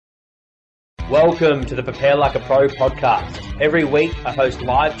Welcome to the Prepare Like a Pro podcast. Every week, I host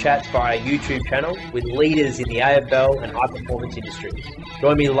live chats via our YouTube channel with leaders in the AFL and high-performance industries.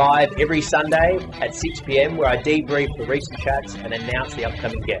 Join me live every Sunday at 6 p.m. where I debrief the recent chats and announce the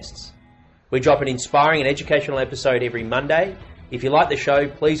upcoming guests. We drop an inspiring and educational episode every Monday. If you like the show,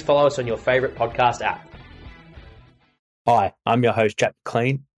 please follow us on your favourite podcast app. Hi, I'm your host, Jack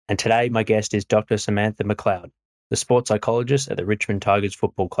McLean, and today my guest is Dr. Samantha McLeod, the sports psychologist at the Richmond Tigers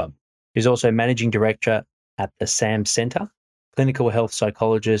Football Club. She's also Managing Director at the SAM Centre, clinical health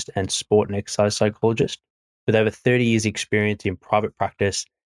psychologist and sport and exercise psychologist, with over 30 years' experience in private practice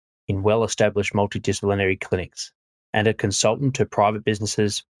in well-established multidisciplinary clinics, and a consultant to private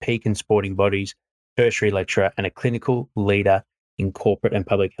businesses, peak and sporting bodies, tertiary lecturer, and a clinical leader in corporate and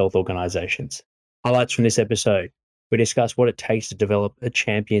public health organisations. Highlights from this episode: we discuss what it takes to develop a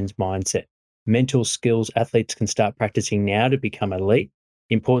champion's mindset, mental skills athletes can start practicing now to become elite,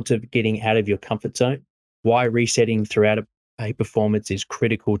 importance of getting out of your comfort zone, why resetting throughout a performance is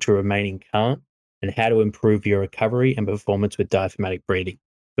critical to remaining calm, and how to improve your recovery and performance with diaphragmatic breathing.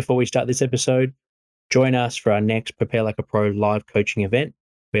 Before we start this episode, join us for our next Prepare Like a Pro live coaching event.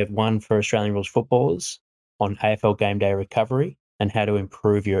 We have one for Australian rules footballers on AFL game day recovery and how to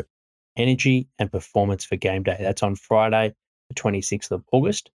improve your energy and performance for game day. That's on Friday, the 26th of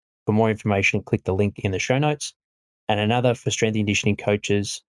August. For more information, click the link in the show notes. And another for strength and conditioning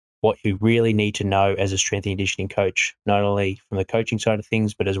coaches, what you really need to know as a strength and conditioning coach, not only from the coaching side of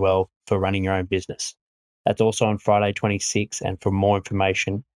things, but as well for running your own business. That's also on Friday, 26th. And for more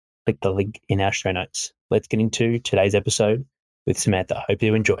information, click the link in our show notes. Let's get into today's episode with Samantha. Hope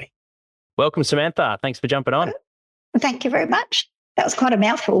you enjoy. Welcome, Samantha. Thanks for jumping on. Thank you very much. That was quite a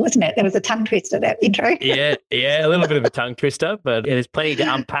mouthful, wasn't it? There was a tongue twister, that intro. Yeah, a little bit of a tongue twister, but there's plenty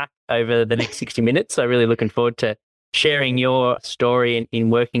to unpack over the next 60 minutes. So really looking forward to sharing your story in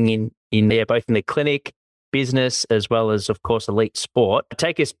working in there, both in the clinic, business, as well as, of course, elite sport.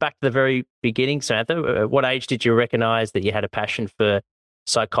 Take us back to the very beginning, Samantha. At what age did you recognize that you had a passion for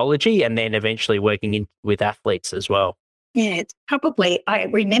psychology and then eventually working with athletes as well? Yeah, it's probably, I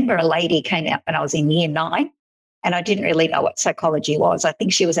remember a lady came out when I was in year 9 and I didn't really know what psychology was. I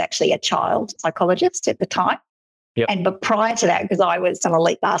think she was actually a child psychologist at the time. Yep. But prior to that, because I was an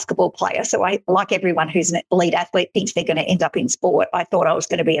elite basketball player, so I, like everyone who's an elite athlete thinks they're going to end up in sport, I thought I was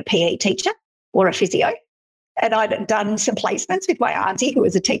going to be a PE teacher or a physio. And I'd done some placements with my auntie who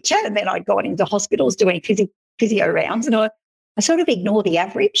was a teacher, and then I'd gone into hospitals doing physio rounds, and I sort of ignored the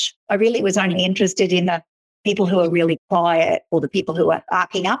average. I really was only interested in the people who are really quiet or the people who are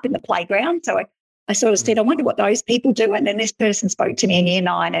arcing up in the playground. So I sort of said, I wonder what those people do. And then this person spoke to me in year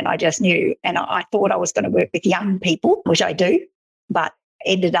 9 and I just knew. And I thought I was going to work with young people, which I do, but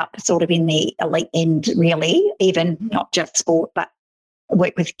ended up sort of in the elite end, really, even not just sport, but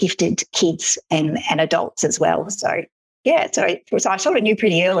work with gifted kids and adults as well. So, yeah, so I sort of knew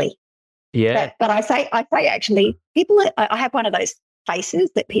pretty early. Yeah. But I say actually, I have one of those faces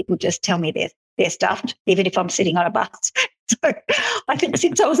that people just tell me they're stuffed, even if I'm sitting on a bus. So I think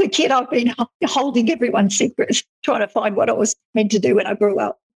since I was a kid, I've been holding everyone's secrets, trying to find what I was meant to do when I grew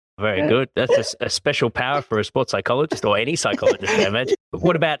up. Very good. That's a special power for a sports psychologist or any psychologist, I imagine. But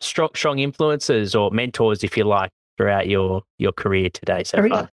what about strong influences or mentors, if you like, throughout your career today so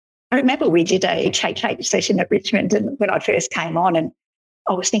far? I remember we did a HH session at Richmond and when I first came on, and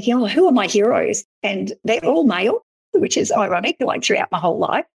I was thinking, who are my heroes? And they're all male, which is ironic, like throughout my whole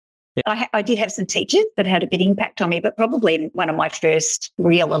life. Yeah. I did have some teachers that had a big impact on me, but probably one of my first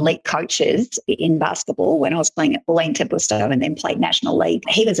real elite coaches in basketball when I was playing at Bulleen Templestowe and then played National League.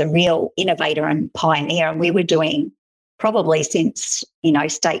 He was a real innovator and pioneer, and we were doing probably since,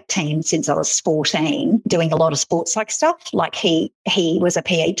 state team since I was 14, doing a lot of sports psych stuff. Like he was a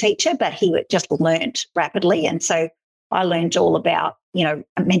PE teacher, but he just learnt rapidly. And so I learned all about, a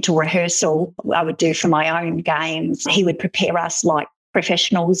mental rehearsal I would do for my own games. He would prepare us like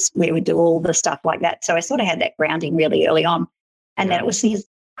professionals. We would do all the stuff like that. So I sort of had that grounding really early on. And then it was his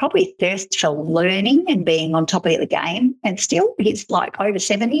probably thirst for learning and being on top of the game. And still, he's like over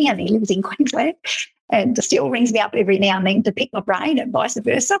 70 and he lives in Queensland and still rings me up every now and then to pick my brain and vice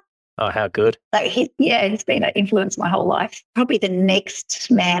versa. Oh, how good. So he's been an influence my whole life. Probably the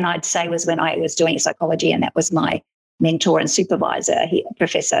next man I'd say was when I was doing psychology, and that was my mentor and supervisor,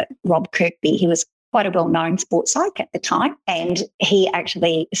 Professor Rob Kirkby. He was quite a well-known sports psych at the time, and he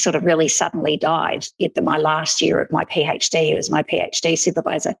actually sort of really suddenly died at my last year of my PhD. He was my PhD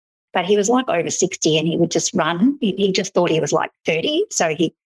supervisor, but he was like over 60 and he would just run. He just thought he was like 30, so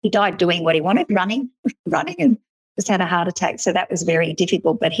he died doing what he wanted, running and just had a heart attack. So that was very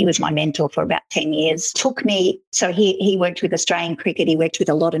difficult, but he was my mentor for about 10 years. So he worked with Australian cricket. He worked with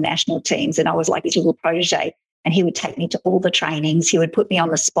a lot of national teams, and I was like his little protege. And he would take me to all the trainings. He would put me on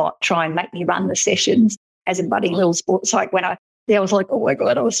the spot, try and make me run the sessions as a budding little sports psych. I was like, oh my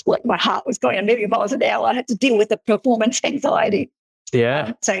God, my heart was going a million miles an hour. I had to deal with the performance anxiety.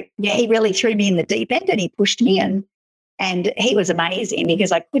 Yeah. He really threw me in the deep end and he pushed me in. And he was amazing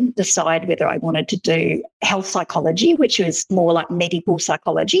because I couldn't decide whether I wanted to do health psychology, which was more like medical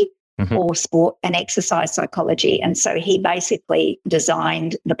psychology, or sport and exercise psychology. And so he basically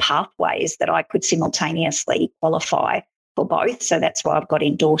designed the pathways that I could simultaneously qualify for both. So that's why I've got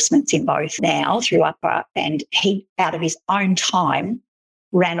endorsements in both now through UPRA. And he, out of his own time,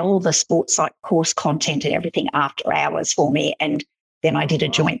 ran all the sports psych course content and everything after hours for me. And then I did a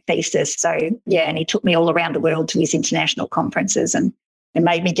joint thesis. So, yeah, and he took me all around the world to his international conferences and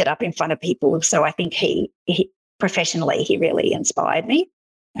made me get up in front of people. So I think he professionally, he really inspired me,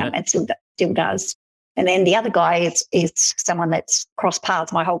 and still does. And then the other guy is someone that's crossed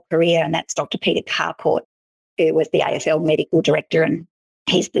paths my whole career, and that's Dr. Peter Harcourt, who was the AFL medical director, and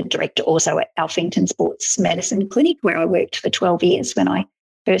he's the director also at Alphington Sports Medicine Clinic, where I worked for 12 years when I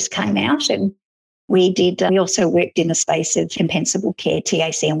first came out. And we also worked in the space of compensable care,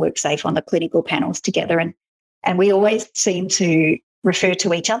 TAC and WorkSafe on the clinical panels together. And we always seem to refer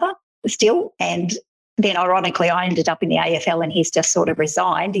to each other still. And then ironically, I ended up in the AFL and he's just sort of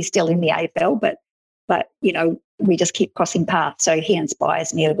resigned. He's still in the AFL, but we just keep crossing paths. So he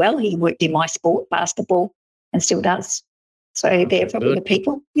inspires me as well. He worked in my sport, basketball, and still does. So they're probably the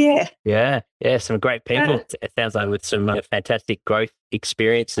people. Yeah. Yeah. Some great people. It sounds like with some fantastic growth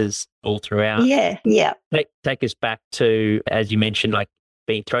experiences all throughout. Yeah. Take us back to, as you mentioned, like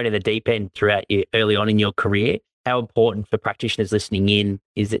being thrown in the deep end throughout early on in your career. How important for practitioners listening in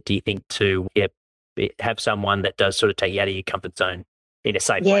is it, do you think, to have someone that does sort of take you out of your comfort zone in a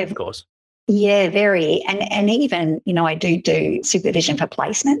safe way, of course? Yeah, very. And even, I do supervision for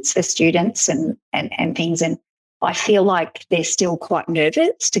placements for students and things. And I feel like they're still quite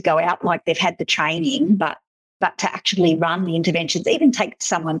nervous to go out, like they've had the training, but to actually run the interventions, even take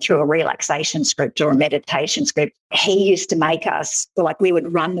someone through a relaxation script or a meditation script. He used to make us, like we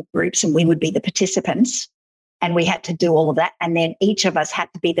would run the groups and we would be the participants and we had to do all of that. And then each of us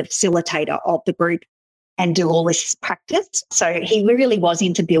had to be the facilitator of the group and do all this practice. So he really was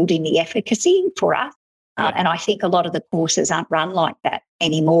into building the efficacy for us. And I think a lot of the courses aren't run like that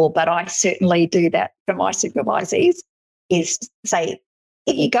anymore, but I certainly do that for my supervisees, is say,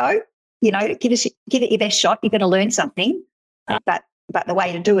 here you go, give it your best shot. You're going to learn something, but the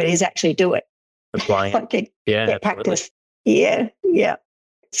way to do it is actually do it. Applying it. Get practice. Yeah.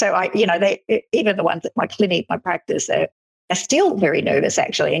 So they, even the ones at my clinic, my practice, are still very nervous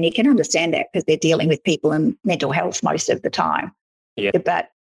actually, and you can understand that because they're dealing with people in mental health most of the time. Yeah.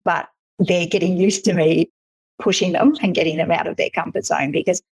 But they're getting used to me pushing them and getting them out of their comfort zone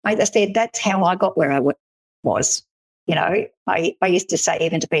because, as I said, that's how I got where I was. I used to say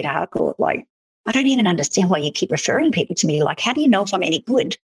even to Peter Harcourt, like, I don't even understand why you keep referring people to me. Like, how do you know if I'm any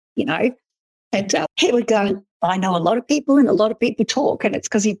good? And he would go, I know a lot of people and a lot of people talk, and it's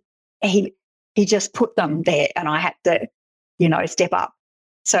because he just put them there and I had to, step up.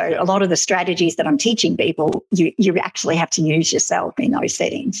 So a lot of the strategies that I'm teaching people, you actually have to use yourself in those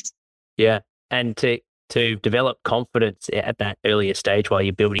settings. Yeah. And to develop confidence at that earlier stage while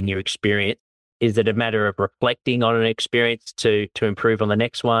you're building your experience, is it a matter of reflecting on an experience to improve on the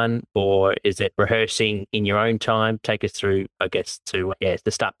next one? Or is it rehearsing in your own time? Take us through, I guess, to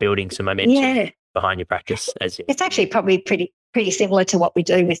start building some momentum behind your practice. It's actually probably pretty similar to what we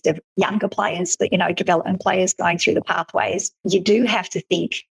do with the younger players, but, development players going through the pathways. You do have to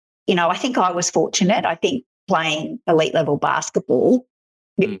think, I think I was fortunate. I think playing elite level basketball,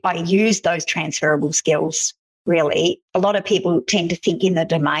 I used those transferable skills, really. A lot of people tend to think in the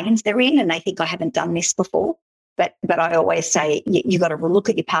domains they're in and they think I haven't done this before. But I always say you got to look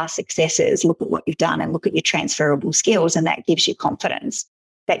at your past successes, look at what you've done and look at your transferable skills, and that gives you confidence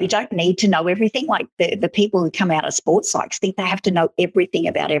that you don't need to know everything. Like the people who come out of sports psychs think they have to know everything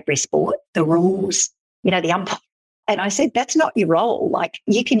about every sport, the rules, the umpire. And I said, that's not your role. Like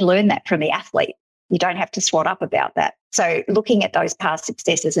you can learn that from the athlete. You don't have to swat up about that. So looking at those past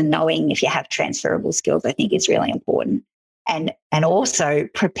successes and knowing if you have transferable skills, I think is really important. And also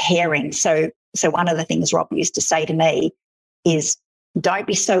preparing. So one of the things Rob used to say to me is, don't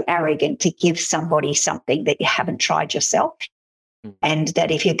be so arrogant to give somebody something that you haven't tried yourself. And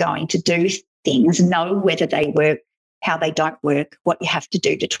that if you're going to do things, know whether they work, how they don't work, what you have to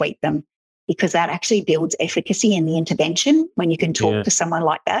do to tweak them, because that actually builds efficacy in the intervention when you can talk to someone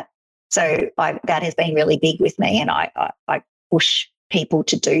like that. So that has been really big with me, and I push people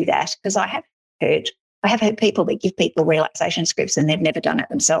to do that because I have heard people that give people relaxation scripts and they've never done it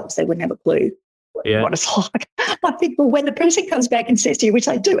themselves. They wouldn't have a clue what it's like. I think, well, when the person comes back and says to you, which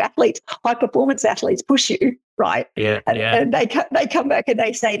they do, high performance athletes push you, right? And they come back and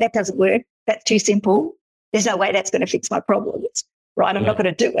they say, that doesn't work. That's too simple. There's no way that's going to fix my problems, right? I'm not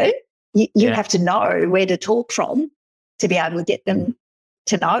going to do it. You have to know where to talk from to be able to get them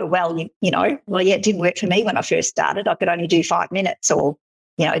to know, well, it didn't work for me when I first started. I could only do 5 minutes, or,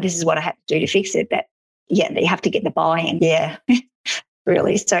 this is what I had to do to fix it. But you have to get the buy-in. Yeah,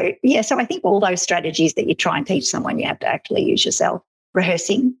 really. So I think all those strategies that you try and teach someone, you have to actually use yourself.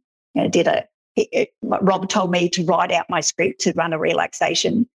 Rehearsing, Rob told me to write out my script to run a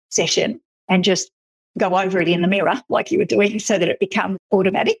relaxation session and just go over it in the mirror like you were doing so that it becomes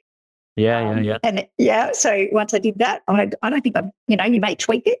automatic. And so once I did that, I don't think you may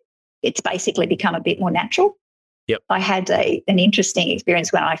tweak it. It's basically become a bit more natural. Yep. I had an interesting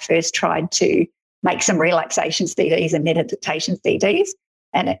experience when I first tried to make some relaxation CDs and meditation CDs.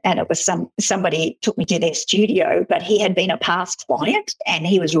 And it was somebody took me to their studio, but he had been a past client and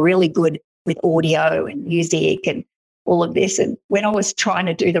he was really good with audio and music and all of this. And when I was trying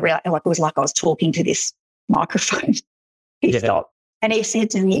to do it was like I was talking to this microphone. He stopped and he said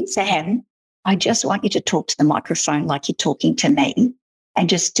to me, Sam, I just want you to talk to the microphone like you're talking to me and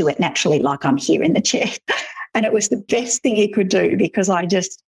just do it naturally like I'm here in the chair. And it was the best thing he could do because I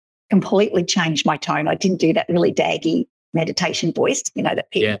just completely changed my tone. I didn't do that really daggy meditation voice,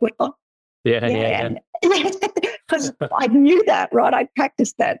 that people put on. Because I knew that, right? I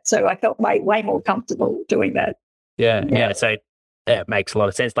practiced that. So I felt way more comfortable doing that. Yeah. So it makes a lot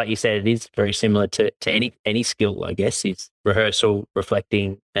of sense. Like you said, it is very similar to any skill, I guess. It's rehearsal,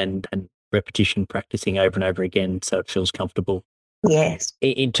 reflecting and repetition, practicing over and over again so it feels comfortable. Yes.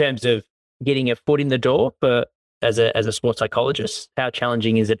 In terms of getting a foot in the door as a sports psychologist, how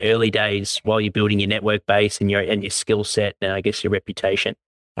challenging is it early days while you're building your network base and your skill set and I guess your reputation?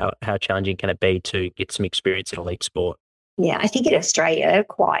 How challenging can it be to get some experience in elite sport? Yeah, I think in Australia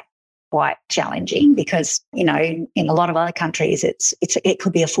quite challenging because, in a lot of other countries it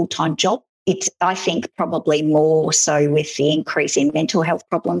could be a full-time job. It's, I think, probably more so with the increase in mental health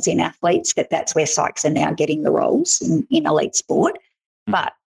problems in athletes that's where psychs are now getting the roles in elite sport.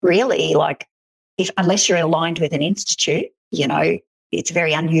 But really, unless you're aligned with an institute, it's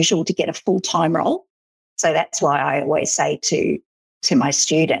very unusual to get a full-time role. So that's why I always say to my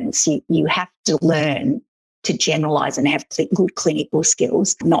students, you have to learn to generalize and have good clinical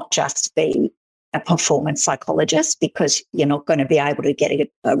skills, not just be a performance psychologist, because you're not going to be able to get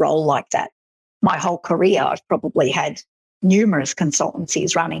a role like that. My whole career, I've probably had numerous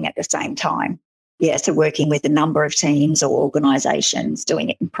consultancies running at the same time. Yeah, so working with a number of teams or organisations, doing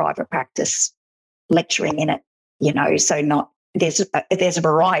it in private practice, lecturing in it, so there's a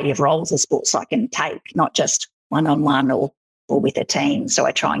variety of roles a sports psych can take, not just one-on-one or with a team. So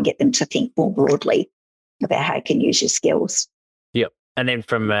I try and get them to think more broadly about how you can use your skills. Yep. And then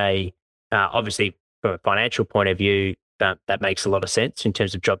from obviously from a financial point of view, that makes a lot of sense in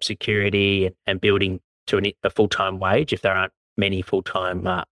terms of job security and building to a full-time wage if there aren't many full-time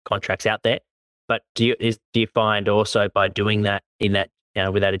contracts out there. But do you find also by doing that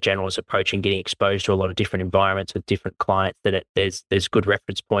without a generalist approach and getting exposed to a lot of different environments with different clients that there's good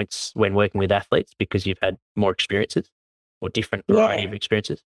reference points when working with athletes because you've had more experiences or different variety of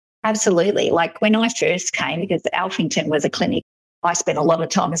experiences? Absolutely. Like when I first came, because Alphington was a clinic, I spent a lot of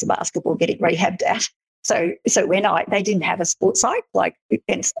time as a basketball getting rehabbed at. So when they didn't have a sports psych,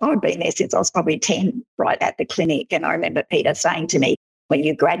 and I'd been there since I was probably 10, right at the clinic. And I remember Peter saying to me, when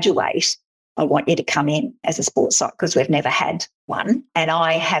you graduate, I want you to come in as a sports psych because we've never had one. And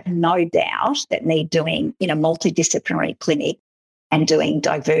I have no doubt that me doing in a multidisciplinary clinic and doing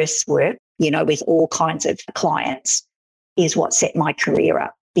diverse work, with all kinds of clients is what set my career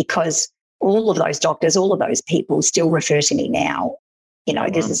up, because all of those doctors, all of those people still refer to me now.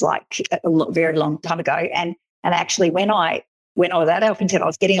 This is like a very long time ago. And actually when I was at Alphington, I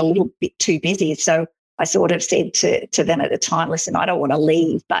was getting a little bit too busy. So I sort of said to them at the time, listen, I don't want to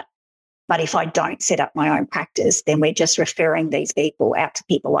leave, but if I don't set up my own practice, then we're just referring these people out to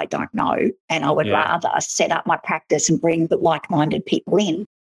people I don't know. And I would rather set up my practice and bring the like-minded people in.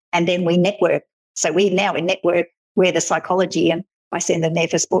 And then we network. So we network where the psychology, and I send them there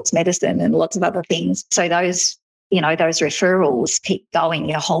for sports medicine and lots of other things. So those referrals keep going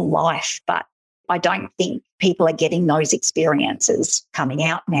your whole life. But I don't think people are getting those experiences coming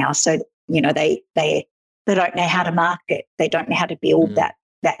out now. So, they don't know how to market. They don't know how to build that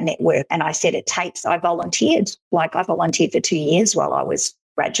network. And I said I volunteered. I volunteered for 2 years while I was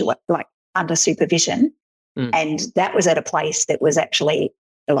graduate, like under supervision. And that was at a place that was actually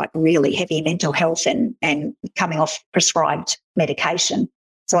like really heavy mental health and coming off prescribed medication.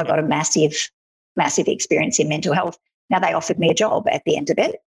 So I got a massive experience in mental health. Now they offered me a job at the end of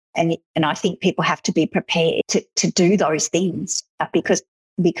it. And I think people have to be prepared to do those things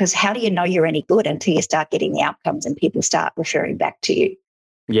because how do you know you're any good until you start getting the outcomes and people start referring back to you?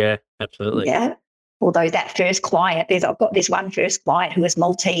 Yeah, absolutely. Yeah. Although that first client, I've got this one first client who is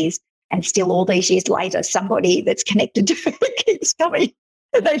Maltese, and still all these years later, somebody that's connected to her keeps coming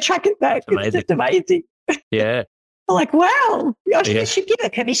and they track it back. It's just amazing. Yeah. I'm like, wow, I should give a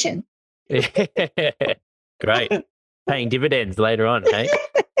commission. Great. Paying dividends later on, hey?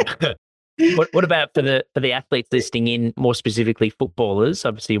 What about for the athletes listening in, more specifically footballers,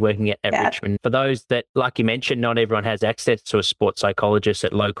 obviously working at Richmond? For those that, like you mentioned, not everyone has access to a sports psychologist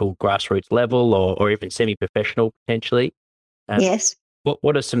at local grassroots level or even semi-professional potentially. Yes.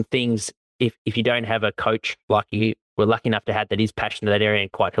 What are some things, if you don't have a coach like you were lucky enough to have that is passionate in that area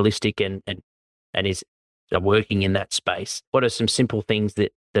and quite holistic and is working in that space, what are some simple things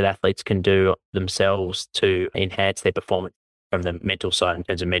that athletes can do themselves to enhance their performance from the mental side in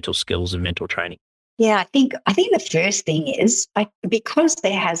terms of mental skills and mental training? Yeah, I think the first thing is because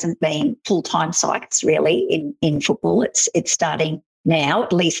there hasn't been full-time psychs really in football, it's starting now,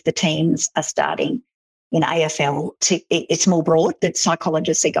 at least the teams are starting in AFL, it's more broad that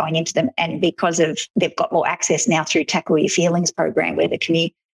psychologists are going into them. And because they've got more access now through Tackle Your Feelings program where they're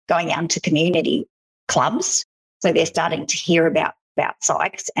going out to community clubs. So they're starting to hear about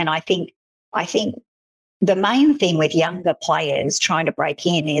psychs. And I think the main thing with younger players trying to break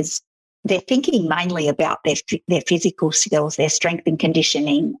in is they're thinking mainly about their physical skills, their strength and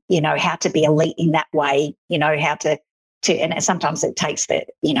conditioning, how to be elite in that way, how to and sometimes it takes the,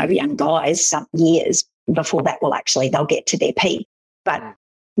 young guys some years before they'll get to their peak. But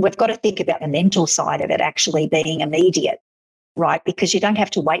we've got to think about the mental side of it actually being immediate, right? Because you don't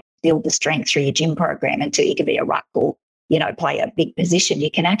have to wait to build the strength through your gym program until you can be a ruck or, play a big position. You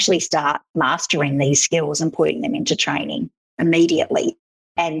can actually start mastering these skills and putting them into training immediately.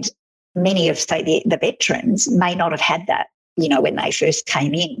 And many of, say, the veterans may not have had that, when they first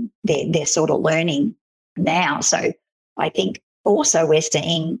came in. They're sort of learning now. So I think also we're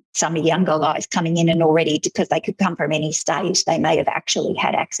seeing some younger guys coming in and already, because they could come from any stage, they may have actually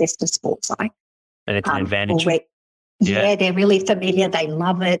had access to sports psych. And it's an advantage. Yeah, they're really familiar. They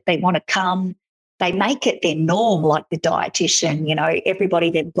love it. They want to come. They make it their norm, like the dietitian, everybody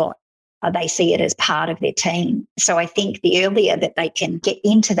they've got, they see it as part of their team. So I think the earlier that they can get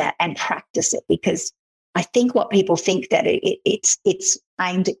into that and practice it, because I think what people think that it's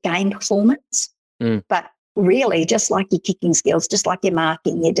aimed at game performance, but really, just like your kicking skills, just like your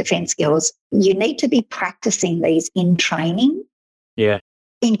marking, your defence skills, you need to be practicing these in training,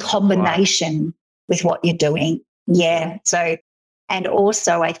 in combination with what you're doing. Yeah. So, and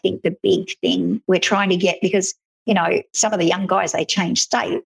also I think the big thing we're trying to get, because, some of the young guys, they change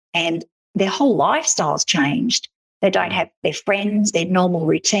state and their whole lifestyle's changed. They don't have their friends, their normal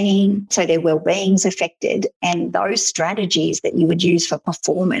routine, so their well-being's affected. And those strategies that you would use for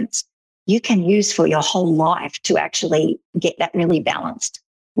performance, you can use for your whole life to actually get that really balanced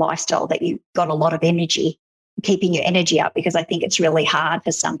lifestyle that you've got a lot of energy, keeping your energy up, because I think it's really hard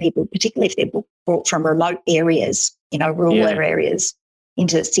for some people, particularly if they're brought from remote areas, rural areas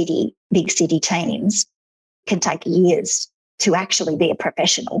into big city teams, can take years to actually be a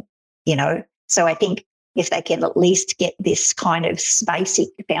professional, So I think if they can at least get this kind of basic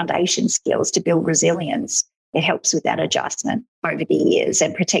foundation skills to build resilience, it helps with that adjustment over the years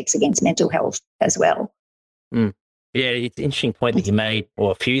and protects against mental health as well. Yeah, it's an interesting point that you made,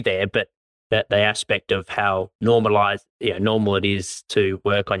 or a few there, but that the aspect of how normal it is to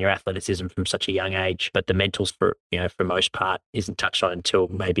work on your athleticism from such a young age, but the mentals for most part isn't touched on until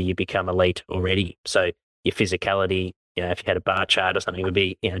maybe you become elite already. So your physicality, if you had a bar chart or something, would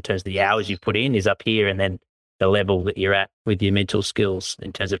be, in terms of the hours you've put in is up here, and then the level that you're at with your mental skills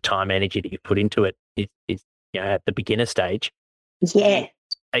in terms of time and energy that you put into it is at the beginner stage. Yeah.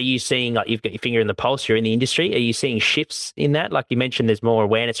 Are you seeing, like, you've got your finger in the pulse, you're in the industry, are you seeing shifts in that? Like you mentioned, there's more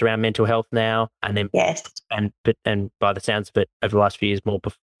awareness around mental health now, and then yes, and by the sounds of it, over the last few years, more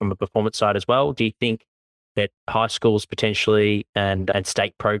from a performance side as well. Do you think that high schools potentially and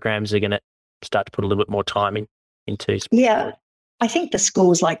state programs are going to start to put a little bit more time into sport? Yeah, I think the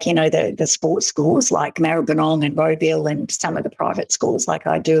schools, like, the sports schools like Maribyrnong and Rowville, and some of the private schools, like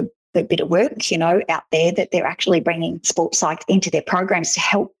I do a bit of work, out there, that they're actually bringing sports psych into their programs to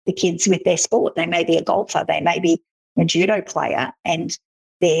help the kids with their sport. They may be a golfer, they may be a judo player, and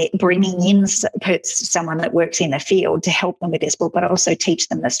they're bringing in someone that works in the field to help them with their sport, but also teach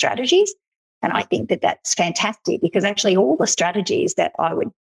them the strategies. And I think that that's fantastic, because actually all the strategies that I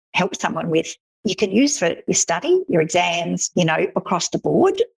would help someone with, you can use for your study, your exams, across the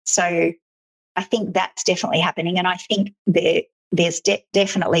board. So I think that's definitely happening. And I think there's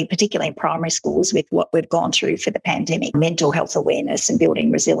definitely, particularly in primary schools, with what we've gone through for the pandemic, mental health awareness and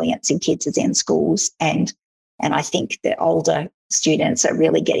building resilience in kids as in schools. And I think the older students are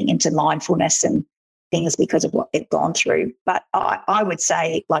really getting into mindfulness and things because of what they've gone through. But I would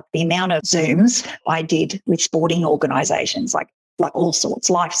say, like, the amount of Zooms I did with sporting organisations, like all sorts,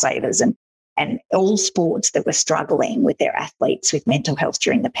 Lifesavers and all sports that were struggling with their athletes with mental health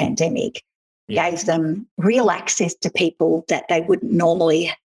during the pandemic, gave them real access to people that they wouldn't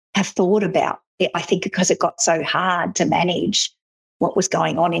normally have thought about. I think because it got so hard to manage what was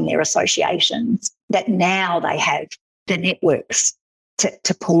going on in their associations, that now they have the networks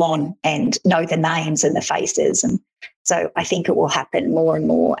to pull on and know the names and the faces. And so I think it will happen more and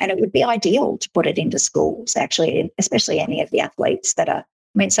more. And it would be ideal to put it into schools, actually, especially any of the athletes that are,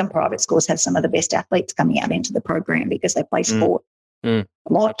 some private schools have some of the best athletes coming out into the program because they play sport a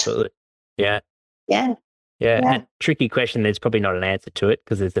lot. Absolutely. Yeah. Yeah. And tricky question. There's probably not an answer to it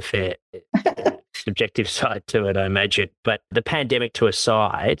because there's a fair subjective side to it, I imagine. But the pandemic to a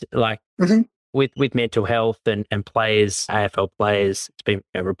side, like with mental health and players, AFL players, it's been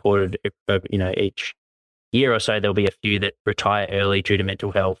reported, each year or so there'll be a few that retire early due to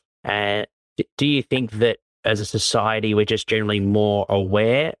mental health. And do you think that as a society we're just generally more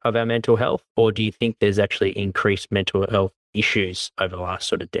aware of our mental health, or do you think there's actually increased mental health issues over the last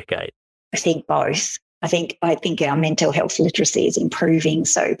sort of decade? I think both. I think our mental health literacy is improving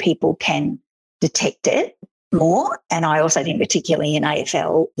so people can detect it more. And I also think, particularly in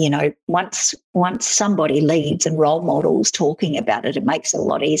AFL, once somebody leads and role models talking about it, it makes it a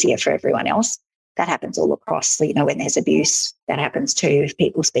lot easier for everyone else. That happens all across, when there's abuse, that happens too. If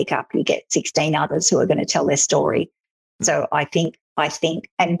people speak up, you get 16 others who are going to tell their story. So I think,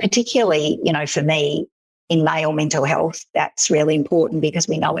 and particularly, for me, in male mental health, that's really important because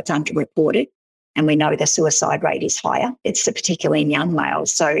we know it's underreported and we know the suicide rate is higher. It's particularly in young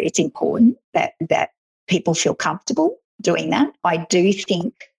males. So it's important that people feel comfortable doing that. I do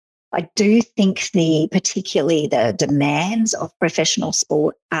think particularly the demands of professional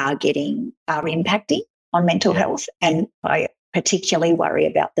sport are impacting on mental health. And I particularly worry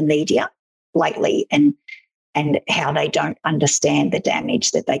about the media lately and how they don't understand the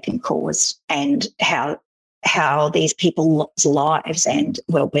damage that they can cause and how these people's lives and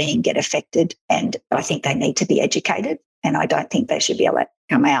well-being get affected. And I think they need to be educated. And I don't think they should be able to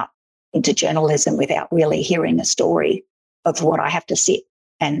come out into journalism without really hearing a story of what I have to sit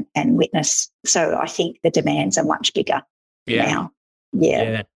and witness. So I think the demands are much bigger now.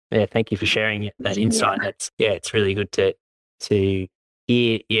 Yeah. Thank you for sharing that insight. It's really good to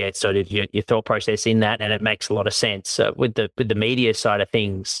hear sort of your thought process in that, and it makes a lot of sense. With the media side of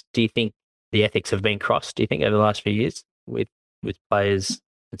things, do you think the ethics have been crossed, do you think, over the last few years with players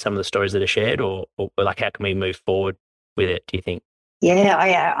and some of the stories that are shared, or like how can we move forward with it, do you think? Yeah,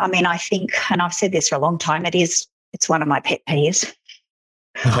 I think, and I've said this for a long time, it's one of my pet peeves.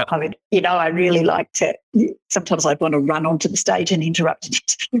 I really like to, sometimes I want to run onto the stage and interrupt an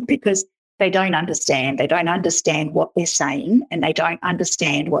interview because they don't understand. They don't understand what they're saying, and they don't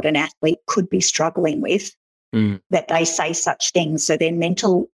understand what an athlete could be struggling with, that they say such things. So their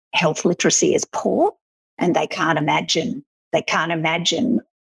mental health literacy is poor, and they can't imagine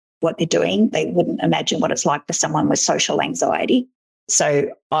what they're doing. They wouldn't imagine what it's like for someone with social anxiety. So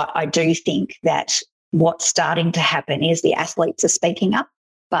I do think that what's starting to happen is the athletes are speaking up.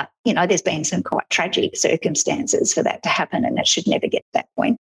 But, there's been some quite tragic circumstances for that to happen, and that should never get to that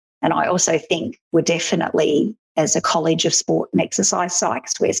point. And I also think we're definitely, as a College of Sport and Exercise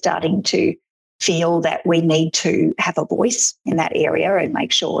Psychs, we're starting to feel that we need to have a voice in that area and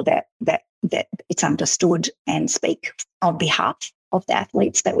make sure that it's understood and speak on behalf of the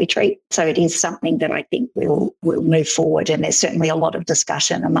athletes that we treat. So it is something that I think will move forward. And there's certainly a lot of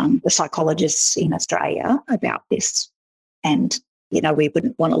discussion among the psychologists in Australia about this. And, we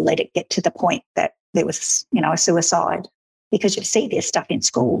wouldn't want to let it get to the point that there was, a suicide, because you see this stuff in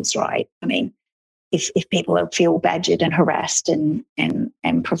schools, right? I mean, if people feel badgered and harassed and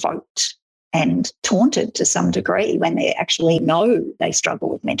provoked and taunted to some degree when they actually know they struggle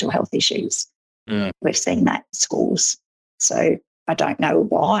with mental health issues. We've seen that in schools. So I don't know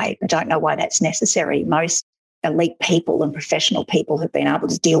why. I don't know why that's necessary. Most elite people and professional people who've been able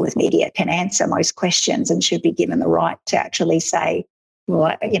to deal with media can answer most questions and should be given the right to actually say, well,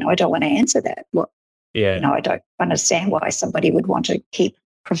 I don't want to answer that. I don't understand why somebody would want to keep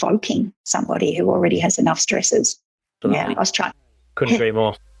provoking somebody who already has enough stresses. Absolutely. Yeah, I was trying. Couldn't agree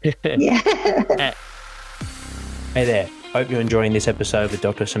more. Yeah. Hey there. Hope you're enjoying this episode with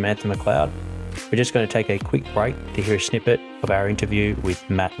Dr. Samantha McLeod. We're just going to take a quick break to hear a snippet of our interview with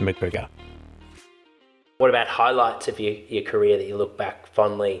Matt McGregor. What about highlights of your career that you look back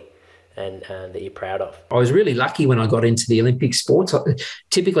fondly and that you're proud of? I was really lucky when I got into the Olympic sports.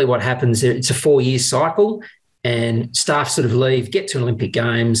 Typically what happens, it's a 4-year cycle and staff sort of leave, get to Olympic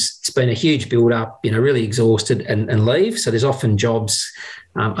Games. It's been a huge build-up, really exhausted and leave. So there's often jobs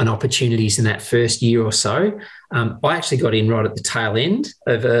and opportunities in that first year or so. I actually got in right at the tail end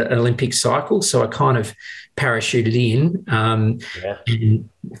of an Olympic cycle, so I kind of parachuted in. And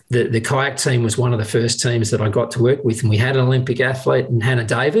the kayak team was one of the first teams that I got to work with, and we had an Olympic athlete, and Hannah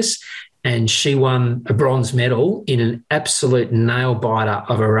Davis, and she won a bronze medal in an absolute nail-biter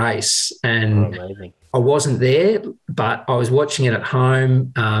of a race. And amazing. I wasn't there, but I was watching it at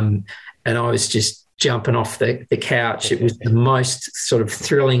home, and I was just jumping off the couch. It was the most sort of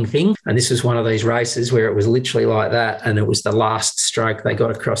thrilling thing. And this was one of these races where it was literally like that, and it was the last stroke they got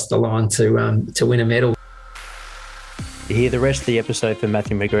across the line to win a medal. To hear the rest of the episode for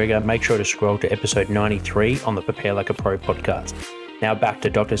Matthew McGregor, make sure to scroll to episode 93 on the Prepare Like a Pro podcast. Now back to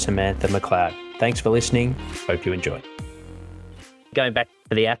Dr. Samantha McLeod. Thanks for listening. Hope you enjoy. Going back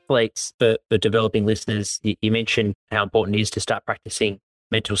to the athletes, for developing listeners, you mentioned how important it is to start practicing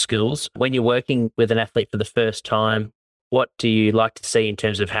mental skills. When you're working with an athlete for the first time, what do you like to see in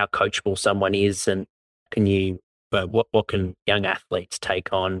terms of how coachable someone is, and what can young athletes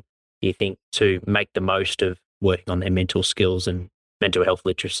take on, do you think, to make the most of working on their mental skills and mental health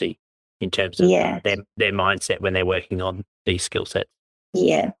literacy in terms of their mindset when they're working on these skill sets?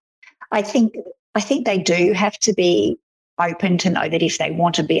 Yeah, I think they do have to be open to know that if they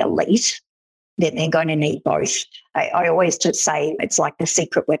want to be elite, then they're going to need both. I always just say it's like the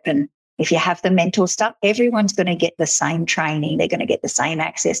secret weapon. If you have the mental stuff, everyone's going to get the same training. They're going to get the same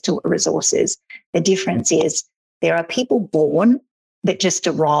access to resources. The difference is there are people born that just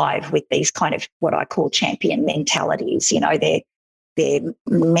arrive with these kind of what I call champion mentalities. They're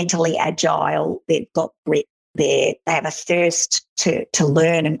mentally agile. They've got grit. They have a thirst to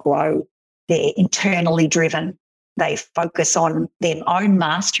learn and grow. They're internally driven. They focus on their own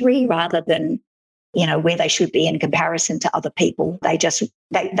mastery rather than, where they should be in comparison to other people. They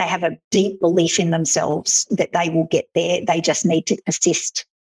have a deep belief in themselves that they will get there. They just need to persist.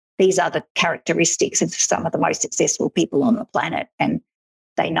 These are the characteristics of some of the most successful people on the planet, and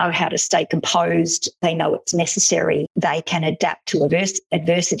they know how to stay composed. They know it's necessary. They can adapt to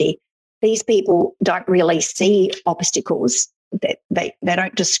adversity. These people don't really see obstacles. They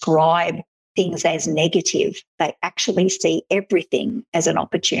don't describe things as negative. They actually see everything as an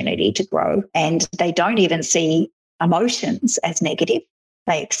opportunity to grow, and they don't even see emotions as negative.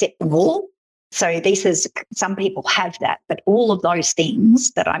 They accept them all. So some people have that, but all of those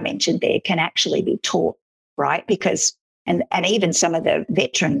things that I mentioned there can actually be taught, right? Because, and even some of the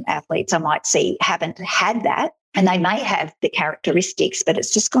veteran athletes I might see haven't had that, and they may have the characteristics, but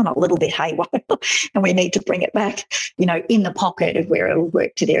it's just gone a little bit haywire and we need to bring it back, in the pocket of where it'll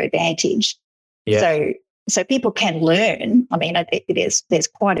work to their advantage. Yeah. So people can learn. I mean, there's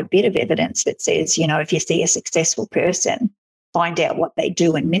quite a bit of evidence that says, if you see a successful person, find out what they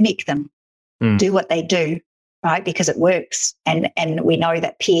do and mimic them. Do what they do, right? Because it works. And we know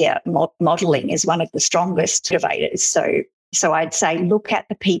that peer modeling is one of the strongest motivators. So I'd say look at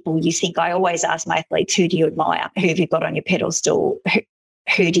the people you think. I always ask my athletes, who do you admire? Who have you got on your pedestal?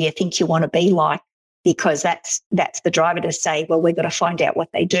 Who do you think you want to be like? Because that's the driver to say, well, we've got to find out what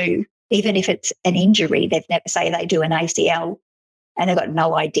they do. Even if it's an injury, they've never say they do an ACL and they've got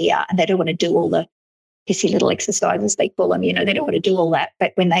no idea, and they don't want to do all the pissy little exercises, they call them, they don't want to do all that.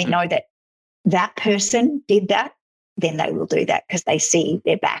 But when they know that person did that, then they will do that because they see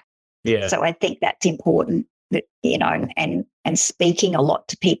their back. Yeah. So I think that's important, that, and speaking a lot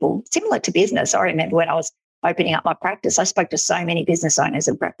to people, similar to business. I remember when I was opening up my practice, I spoke to so many business owners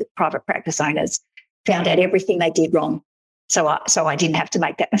and private practice owners, found out everything they did wrong. So I didn't have to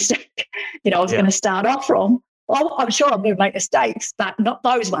make that mistake. I was going to start off from, well, I'm sure I'm going to make mistakes, but not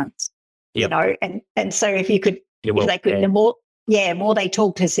those ones. Yep. And so if they could, the more they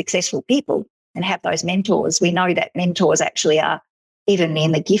talk to successful people and have those mentors, we know that mentors actually are, even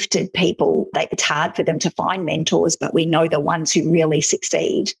in the gifted people, it's hard for them to find mentors, but we know the ones who really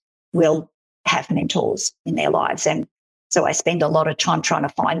succeed will have mentors in their lives. And so I spend a lot of time trying to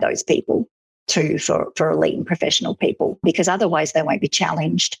find those people too for elite and professional people, because otherwise they won't be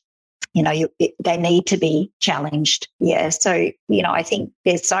challenged. They need to be challenged. Yeah. So, I think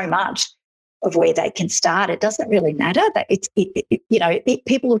there's so much. of where they can start. It doesn't really matter that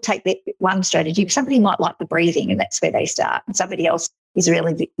people will take one strategy. Somebody might like the breathing and that's where they start. And somebody else is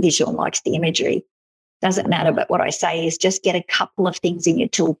really visual and likes the imagery. Doesn't matter. But what I say is just get a couple of things in your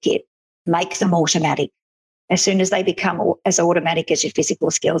toolkit, make them automatic. As soon as they become as automatic as your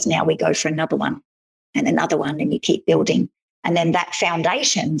physical skills, now we go for another one and another one, and you keep building. And then that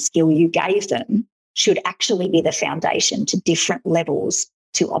foundation skill you gave them should actually be the foundation to different levels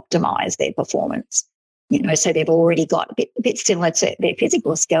to optimize their performance. So they've already got a bit similar to their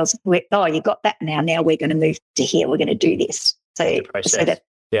physical skills. You got that now. Now we're going to move to here. We're going to do this. So that,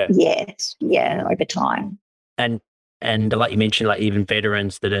 over time. And like you mentioned, like even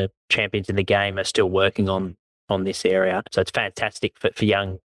veterans that are champions in the game are still working on this area. So it's fantastic for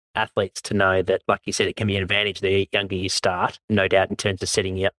young athletes to know that, like you said, it can be an advantage the younger you start, no doubt, in terms of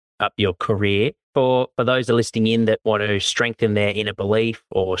setting up your career. For those that are listening in that want to strengthen their inner belief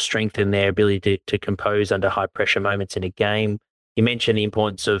or strengthen their ability to compose under high pressure moments in a game, you mentioned the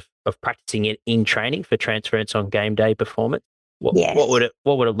importance of practicing it in training for transference on game day performance. What would it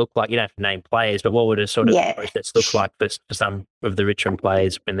look like? You don't have to name players, but what would a sort of process look like for some of the Richmond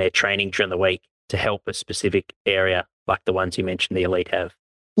players when they're training during the week to help a specific area like the ones you mentioned the elite have?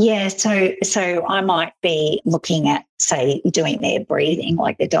 Yeah, so I might be looking at, say, doing their breathing,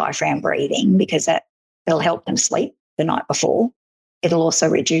 like their diaphragm breathing, because it'll help them sleep the night before. It'll also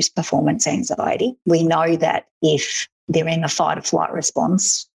reduce performance anxiety. We know that if they're in a fight or flight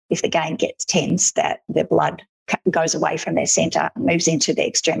response, if the game gets tense, that their blood goes away from their centre and moves into their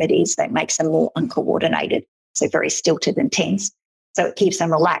extremities. That makes them more uncoordinated, so very stilted and tense. So it keeps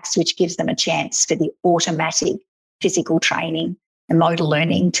them relaxed, which gives them a chance for the automatic physical training and motor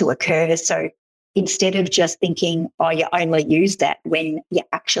learning to occur. So instead of just thinking, you only use that when you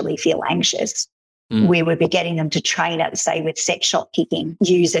actually feel anxious, we would be getting them to train it, say, with set shot kicking,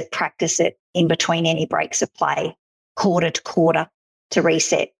 use it, practice it in between any breaks of play, quarter to quarter to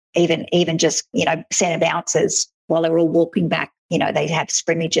reset, even just, set of bounces while they're all walking back. They have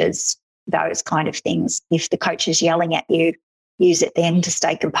scrimmages, those kind of things. If the coach is yelling at you, use it then to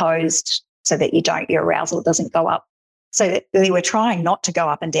stay composed so that your arousal doesn't go up. So we were trying not to go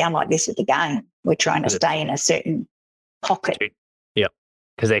up and down like this with the game. We're trying to stay in a certain pocket. Yeah,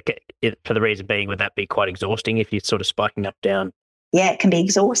 because for the reason being, would that be quite exhausting if you're sort of spiking up, down? Yeah, it can be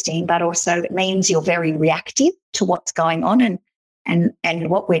exhausting, but also it means you're very reactive to what's going on. And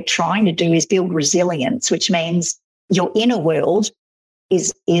what we're trying to do is build resilience, which means your inner world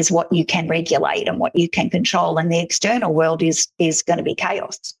is what you can regulate and what you can control, and the external world is going to be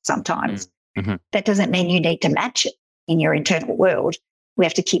chaos sometimes. Mm-hmm. That doesn't mean you need to match it in your internal world. We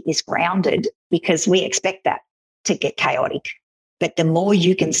have to keep this grounded because we expect that to get chaotic. But the more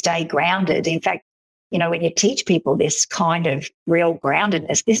you can stay grounded, in fact, when you teach people this kind of real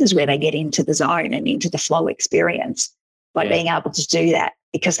groundedness, this is where they get into the zone and into the flow experience by being able to do that,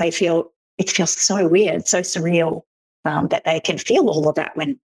 because it feels so weird, so surreal, that they can feel all of that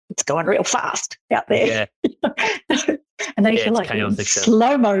when it's going real fast out there. Yeah. And they feel like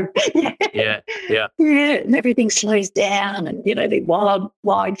slow-mo. Yeah. And everything slows down and, the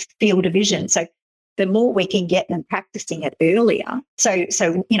wide field of vision. So the more we can get them practicing it earlier. So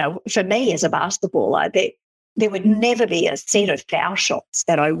for me as a basketballer, there would never be a set of foul shots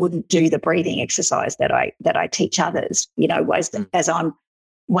that I wouldn't do the breathing exercise that I teach others, as I'm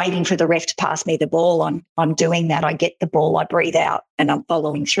waiting for the ref to pass me the ball, I'm doing that. I get the ball, I breathe out and I'm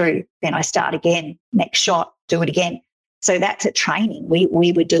following through. Then I start again, next shot, do it again. So that's at training.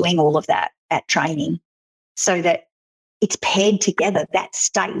 We were doing all of that at training so that it's paired together. That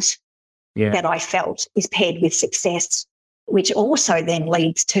state that I felt is paired with success, which also then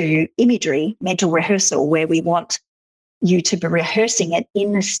leads to imagery, mental rehearsal, where we want you to be rehearsing it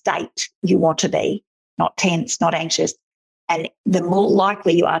in the state you want to be, not tense, not anxious. And the more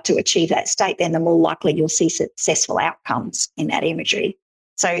likely you are to achieve that state, then the more likely you'll see successful outcomes in that imagery.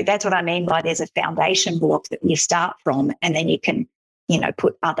 So that's what I mean by there's a foundation block that you start from, and then you can,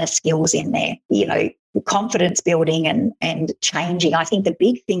 put other skills in there, confidence building and changing. I think the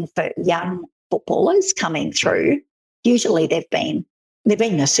big thing for young footballers coming through, usually they've been the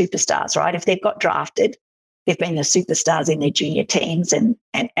superstars, right? If they've got drafted, they've been the superstars in their junior teams and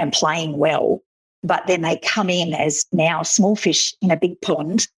playing well. But then they come in as now small fish in a big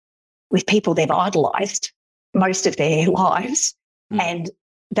pond with people they've idolised most of their lives, and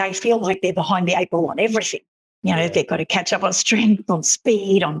they feel like they're behind the eight ball on everything. They've got to catch up on strength, on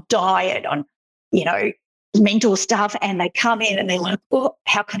speed, on diet, on, mental stuff. And they come in and they're like,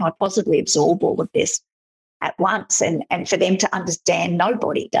 how can I possibly absorb all of this at once? And for them to understand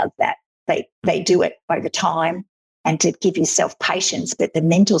nobody does that. They do it over time, and to give yourself patience. But the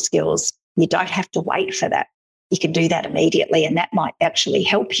mental skills You don't have to wait for that. You can do that immediately, and that might actually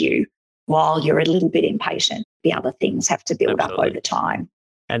help you while you're a little bit impatient. The other things have to build up over time.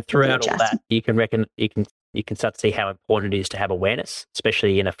 And throughout all that, you can start to see how important it is to have awareness,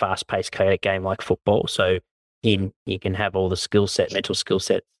 especially in a fast-paced, chaotic game like football. So you can have all the mental skill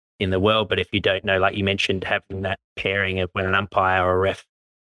sets in the world, but if you don't know, like you mentioned, having that pairing of when an umpire or a ref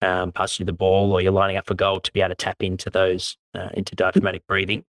passes you the ball, or you're lining up for goal, to be able to tap into those, into diaphragmatic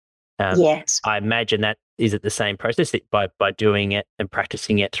breathing. Yes. I imagine that is it the same process that by doing it and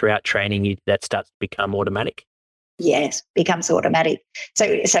practicing it throughout training, that starts to become automatic? Yes, becomes automatic.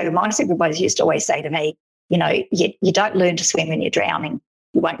 So my supervisors used to always say to me, you don't learn to swim when you're drowning.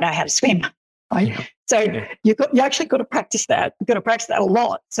 You won't know how to swim. Right? Yeah. So you actually got to practice that. You've got to practice that a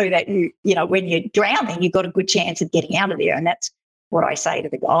lot so that when you're drowning, you've got a good chance of getting out of there. And that's what I say to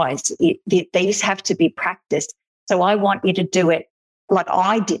the guys. These have to be practiced. So I want you to do it like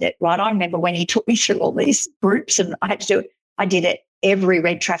I did it, right? I remember when he took me through all these groups and I had to do it. I did it every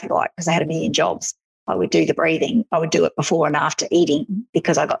red traffic light because I had a million jobs. I would do the breathing. I would do it before and after eating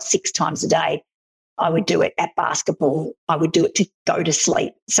because I got 6 times a day. I would do it at basketball. I would do it to go to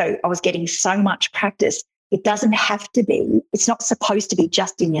sleep. So I was getting so much practice. It doesn't have to be, it's not supposed to be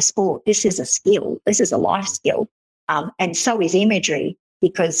just in your sport. This is a skill. This is a life skill. And so is imagery,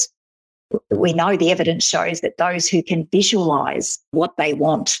 because we know the evidence shows that those who can visualize what they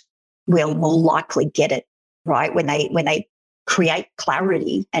want will more likely get it, right? When they create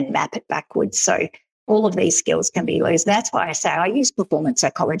clarity and map it backwards. So all of these skills can be used. That's why I say I use performance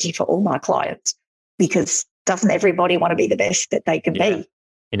psychology for all my clients, because doesn't everybody want to be the best that they can be?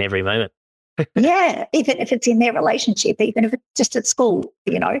 In every moment. Yeah, even if it's in their relationship, even if it's just at school,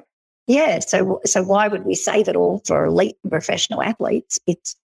 Yeah, so why would we say that all for elite and professional athletes?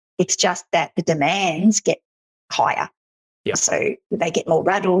 It's just that the demands get higher. Yeah. So they get more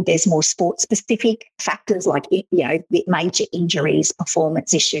rattled. There's more sport-specific factors like, major injuries,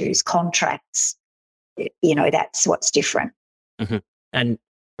 performance issues, contracts. That's what's different. Mm-hmm. And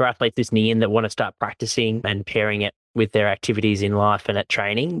for athletes listening in that want to start practicing and pairing it with their activities in life and at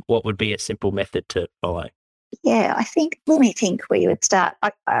training, what would be a simple method to follow? Yeah, let me think where you would start.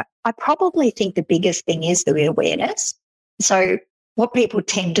 I probably think the biggest thing is the awareness. So what people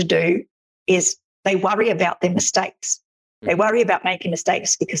tend to do is they worry about their mistakes. They worry about making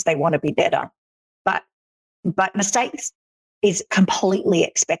mistakes because they want to be better. But mistakes is completely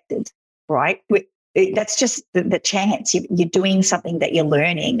expected, right? That's just the chance. You're doing something that you're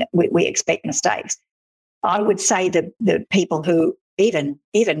learning. We expect mistakes. I would say the people who, even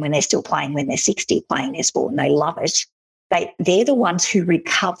when they're still playing, when they're 60 playing their sport and they love it, they're the ones who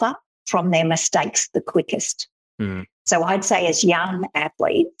recover from their mistakes the quickest. Mm. So I'd say as young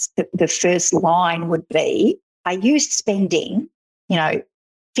athletes, the first line would be, are you spending,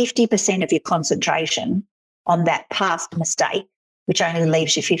 50% of your concentration on that past mistake, which only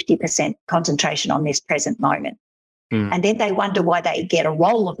leaves you 50% concentration on this present moment? Mm. And then they wonder why they get a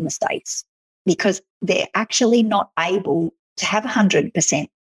roll of mistakes, because they're actually not able to have 100%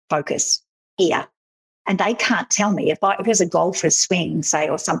 focus here. And they can't tell me if there's a golfer's swing, say,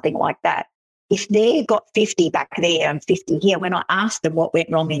 or something like that, if they've got 50 back there and 50 here, when I ask them what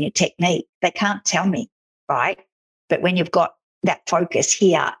went wrong in your technique, they can't tell me, right? But when you've got that focus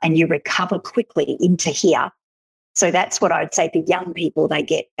here and you recover quickly into here, so that's what I'd say to young people, they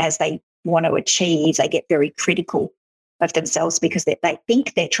get, as they want to achieve, they get very critical of themselves because they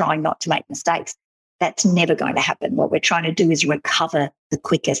think they're trying not to make mistakes. That's never going to happen. What we're trying to do is recover the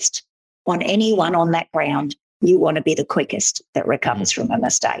quickest. On anyone on that ground, you want to be the quickest that recovers from a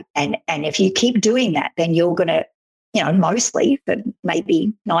mistake. And if you keep doing that, then you're going to, mostly, but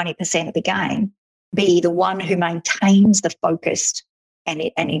maybe 90% of the game, be the one who maintains the focus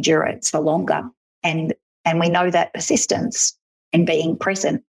and endurance for longer. And we know that persistence and being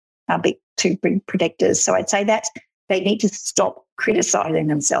present are two big predictors. So I'd say that they need to stop criticizing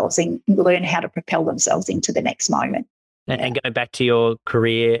themselves and learn how to propel themselves into the next moment. And going back to your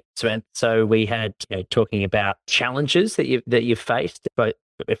career, Samantha, so we had talking about challenges that you've faced, but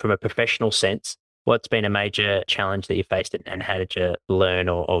from a professional sense, what's been a major challenge that you faced and how did you learn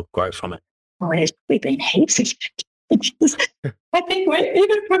or grow from it? Well, there's been heaps of challenges. I think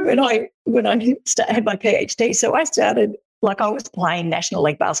even from when I had my PhD, so I started, I was playing National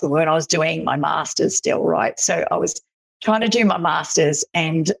League basketball and I was doing my master's still, right? So I was trying to do my master's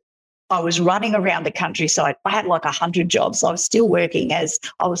and I was running around the countryside. I had 100 jobs. I was still working I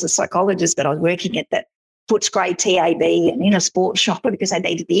was a psychologist, but I was working at that Footscray TAB and in a sports shop because I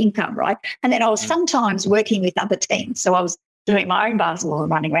needed the income, right? And then I was sometimes working with other teams. So I was doing my own basketball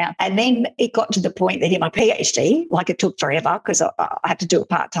and running around. And then it got to the point that in my PhD, like it took forever because I had to do it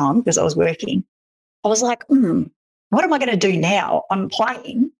part-time because I was working. I was like, what am I going to do now? I'm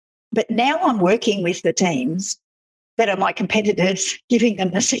playing, but now I'm working with the teams that are my competitors, giving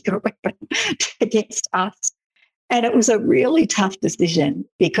them the secret weapon against us. And it was a really tough decision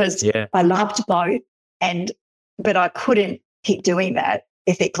because I loved both, but I couldn't keep doing that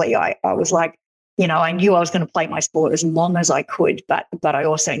ethically. I was like, I knew I was going to play my sport as long as I could, but I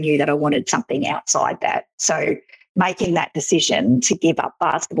also knew that I wanted something outside that. So making that decision to give up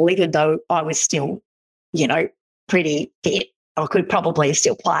basketball, even though I was still, pretty fit, I could probably have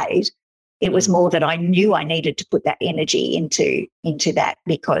still played. It was more that I knew I needed to put that energy into that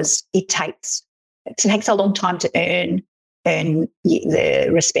because it takes a long time to earn the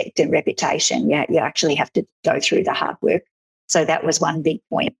respect and reputation. You actually have to go through the hard work. So that was one big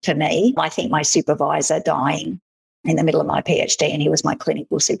point for me. I think my supervisor dying in the middle of my PhD, and he was my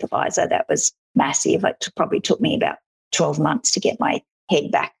clinical supervisor, that was massive. It probably took me about 12 months to get my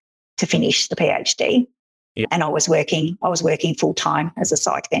head back to finish the PhD. Yeah. And I was working full time as a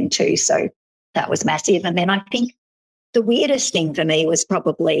psych then too. So that was massive. And then I think the weirdest thing for me was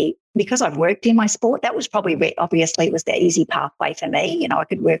probably because I've worked in my sport, that was probably obviously it was the easy pathway for me. I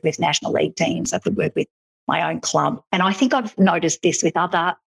could work with National League teams. I could work with my own club. And I think I've noticed this with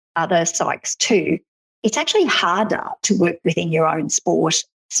other psychs too. It's actually harder to work within your own sport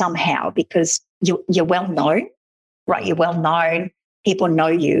somehow because you're well known, right? You're well known. People know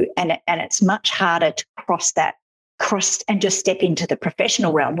you, and it's much harder to cross and just step into the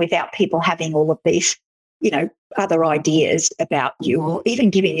professional realm without people having all of these, other ideas about you or even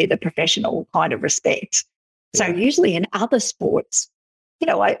giving you the professional kind of respect. So usually in other sports,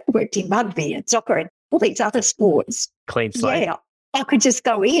 I worked in rugby and soccer and all these other sports. Clean slate. Yeah, I could just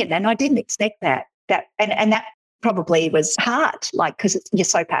go in, and I didn't expect that. And that probably was hard, because you're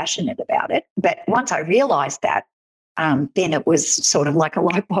so passionate about it. But once I realised that, then it was sort of like a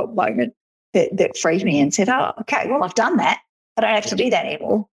light bulb moment that freed me and said, oh, okay, well, I've done that. I don't have to do that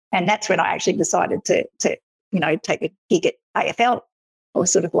anymore. And that's when I actually decided to take a gig at AFL. I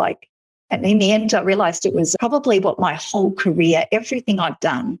was sort of like, and in the end, I realised it was probably what my whole career, everything I've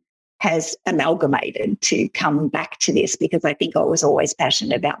done has amalgamated to come back to this, because I think I was always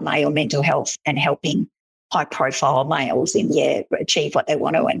passionate about male mental health and helping high-profile males achieve what they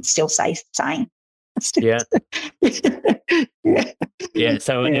want to and still stay sane. Yeah. Yeah.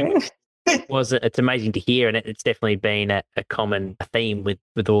 So it's amazing to hear, and it's definitely been a common theme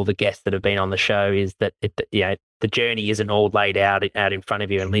with all the guests that have been on the show is that the journey isn't all laid out in front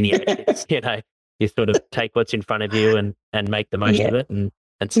of you and linear. It's, you sort of take what's in front of you and make the most of it and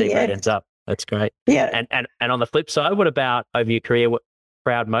see where it ends up. That's great. Yeah. And on the flip side, what about over your career? What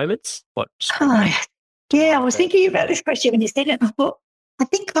proud moments? I was thinking about this question when you said it. I thought, I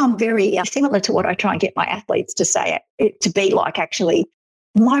think I'm very similar to what I try and get my athletes to say it to be like. Actually,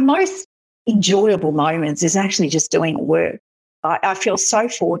 my most enjoyable moments is actually just doing work. I feel so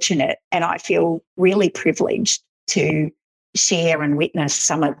fortunate, and I feel really privileged to share and witness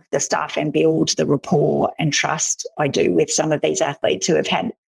some of the stuff and build the rapport and trust I do with some of these athletes who have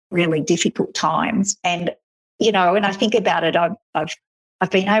had really difficult times. And, when I think about it,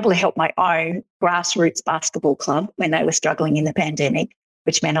 I've been able to help my own grassroots basketball club when they were struggling in the pandemic,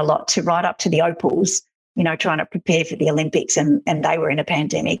 which meant a lot, to right up to the Opals, trying to prepare for the Olympics, and they were in a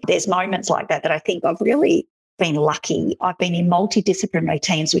pandemic. There's moments like that I think I've really been lucky. I've been in multidisciplinary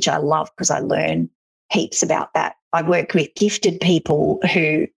teams, which I love because I learn heaps about that. I work with gifted people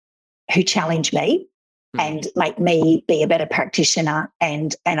who challenge me and make me be a better practitioner,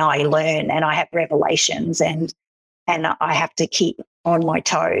 and I learn and I have revelations and I have to keep on my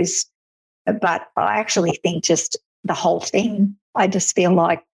toes. But I actually think just the whole thing, I just feel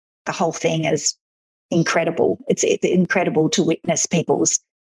like the whole thing is incredible. It's incredible to witness people's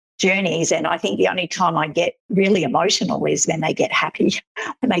journeys. And I think the only time I get really emotional is when they get happy,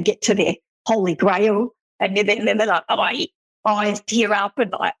 when they get to their holy grail. And then they're like, oh, my eyes tear up,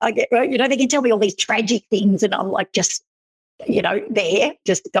 and I get, they can tell me all these tragic things, and I'm like, just, there,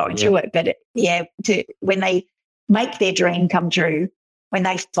 just going through it. But when they make their dream come true, when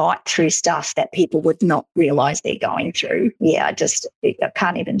they fight through stuff that people would not realise they're going through, I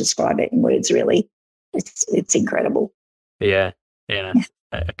can't even describe it in words, really. It's incredible. Yeah.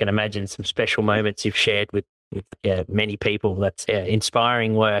 I can imagine some special moments you've shared with many people. That's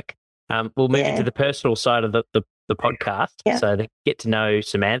inspiring work. We'll move into the personal side of the podcast. Yeah. So to get to know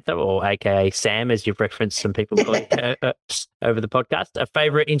Samantha, or AKA Sam, as you've referenced some people over the podcast. A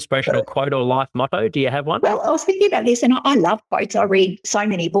favourite inspirational quote or life motto? Do you have one? Well, I was thinking about this, and I love quotes. I read so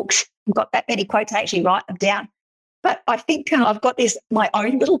many books. I've got that many quotes. I actually write them down. But I think I've got my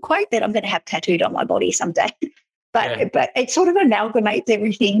own little quote that I'm going to have tattooed on my body someday. But it sort of amalgamates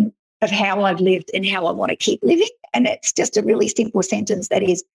everything of how I've lived and how I want to keep living. And it's just a really simple sentence that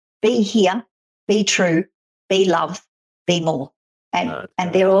is, be here, be true, be love, be more. And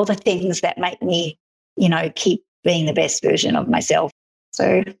they're all the things that make me, keep being the best version of myself.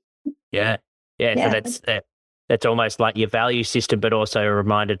 So yeah. So that's almost like your value system, but also a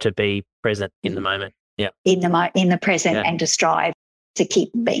reminder to be present in the moment. Yeah, in the present, and to strive to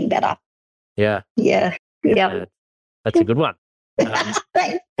keep being better. Yeah. That's a good one.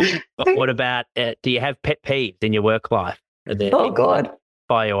 What about? Do you have pet peeves in your work life? Oh God,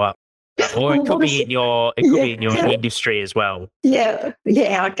 fire you up, or it could be in your industry as well. Yeah.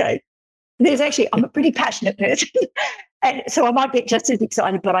 Okay. I'm a pretty passionate person, and so I might get just as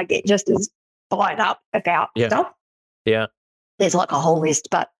excited, but I get just as fired up about stuff. Yeah. There's like a whole list,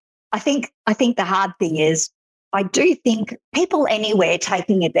 but I think the hard thing is I do think people anywhere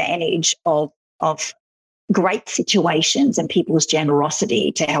taking advantage of great situations and people's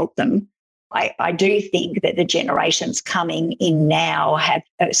generosity to help them. I do think that the generations coming in now have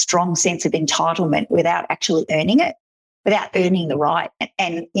a strong sense of entitlement without actually earning it, without earning the right.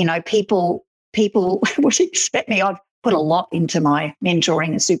 And people would expect me. I've put a lot into my mentoring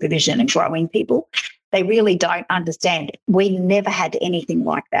and supervision and growing people. They really don't understand. We never had anything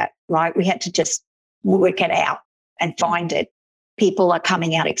like that, right? We had to just work it out and find it. People are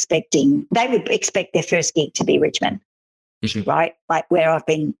coming out they would expect their first gig to be Richmond, right? Like where I've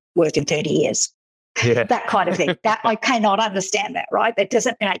been working 30 years, that kind of thing. That I cannot understand that, right? That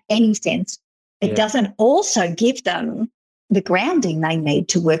doesn't make any sense. It doesn't also give them the grounding they need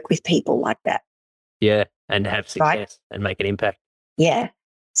to work with people like that. Yeah, and have success and make an impact. Yeah.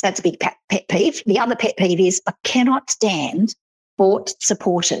 So that's a big pet peeve. The other pet peeve is I cannot stand sport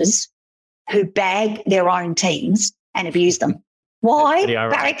supporters who bag their own teams and abuse them. Why?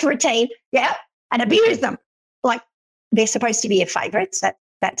 Barrack for a team, and abuse them. Like they're supposed to be your favourites.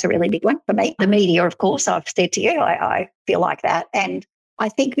 That's a really big one for me. The media, of course, I've said to you, I feel like that. And I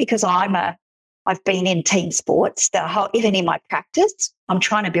think because I've been in team sports, even in my practice, I'm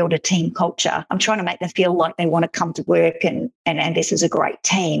trying to build a team culture. I'm trying to make them feel like they want to come to work and this is a great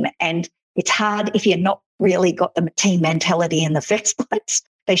team. And it's hard if you're not really got the team mentality in the first place.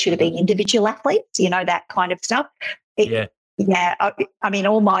 They should have been individual athletes, that kind of stuff. Yeah, I mean,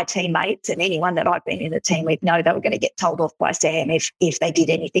 all my teammates and anyone that I've been in the team with know they were going to get told off by Sam if they did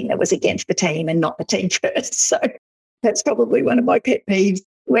anything that was against the team and not the team first. So that's probably one of my pet peeves.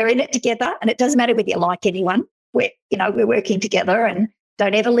 We're in it together, and it doesn't matter whether you like anyone. We're working together, and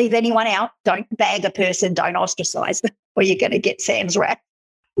don't ever leave anyone out. Don't bag a person. Don't ostracize them, or you're going to get Sam's wrath.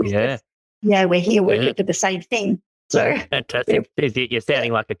 Yeah, we're here working for the same thing. So fantastic. You're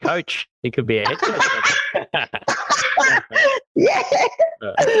sounding like a coach. It could be a head coach.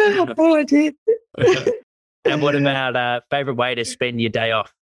 Oh, I did. And what about favourite way to spend your day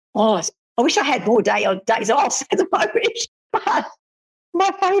off? Oh, I wish I had more days off. I wish, but my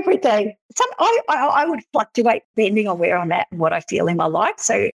favourite day. I would fluctuate depending on where I'm at and what I feel in my life.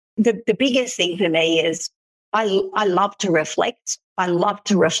 So the biggest thing for me is I love to reflect. I love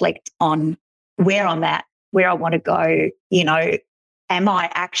to reflect on where I'm at, where I want to go. Am I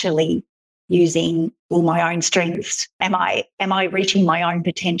actually using all my own strengths? Am I reaching my own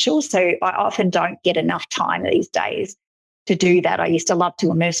potential? So I often don't get enough time these days to do that. I used to love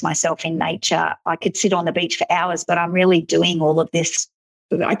to immerse myself in nature. I could sit on the beach for hours, but I'm really doing all of this,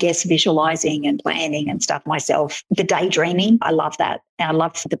 I guess, visualizing and planning and stuff myself. The daydreaming, I love that. And I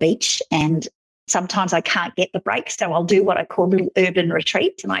love the beach. And sometimes I can't get the break. So I'll do what I call little urban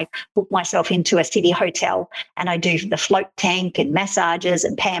retreats, and I book myself into a city hotel and I do the float tank and massages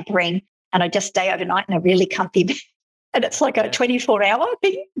and pampering. And I just stay overnight in a really comfy bed. And it's like a 24-hour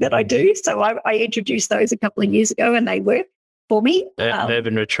thing that I do. So I introduced those a couple of years ago and they work for me.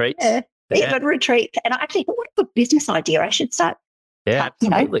 Urban retreats. Urban retreat. And I actually thought, what a good business idea. I should start,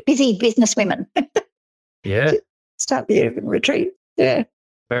 absolutely. Busy business women. Start the urban retreat. Yeah.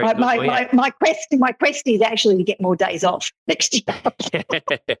 My quest is actually to get more days off next year.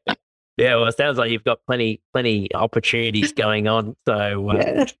 Yeah, well, it sounds like you've got plenty opportunities going on. So,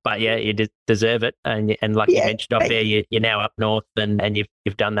 but you deserve it. And like you mentioned off there, you're now up north, and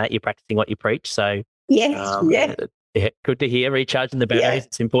you've done that. You're practicing what you preach. So, good to hear. Recharging the batteries.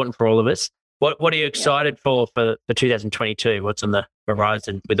 It's important for all of us. What are you excited for 2022? What's on the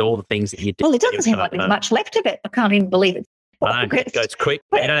horizon with all the things that you do? Well, it doesn't seem like there's much left of it. I can't even believe it. It goes quick.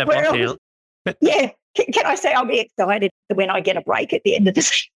 You don't have lockdown. Can I say I'll be excited when I get a break at the end of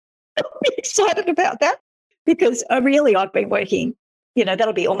this? I'll be excited about that because I've been working,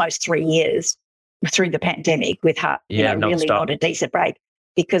 that'll be almost 3 years through the pandemic with her, really not a decent break,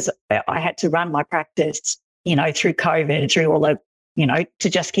 because I had to run my practice, through COVID, through all the, to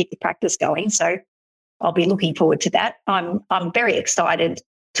just keep the practice going. So I'll be looking forward to that. I'm very excited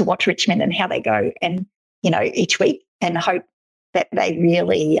to watch Richmond and how they go, and, each week, and hope that they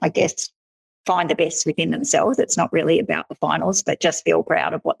really, I guess, find the best within themselves. It's not really about the finals, but just feel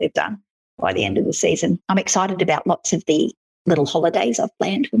proud of what they've done by the end of the season. I'm excited about lots of the little holidays I've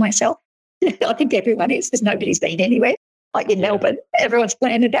planned for myself. I think everyone is, because nobody's been anywhere. Like in Melbourne, everyone's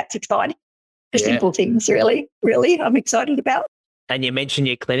planned, and that's exciting. The simple things, really, I'm excited about. And you mentioned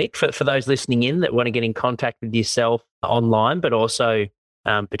your clinic. For those listening in that want to get in contact with yourself online, but also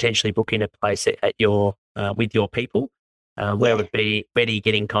potentially book in a place at your with your people, where do you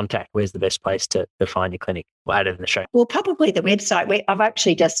get in contact? Where's the best place to find your clinic? We'll add it in the show. Well, probably the website. I've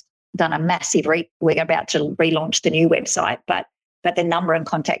actually just done a massive we're about to relaunch the new website, but the number and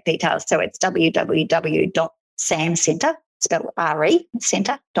contact details. So it's www.samcentre, spelled RE,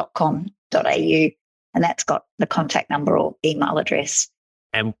 centre.com.au, and that's got the contact number or email address.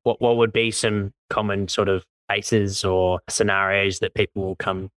 And what would be some common sort of cases or scenarios that people will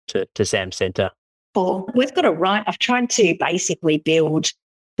come to Sam Centre? Well, we've got I've tried to basically build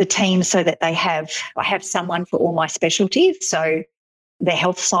the team so that I have someone for all my specialties. So the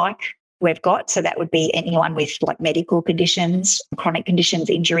health psych we've got, so that would be anyone with like medical conditions, chronic conditions,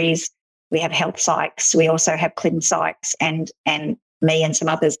 injuries. We have health psychs. We also have clin psychs and me and some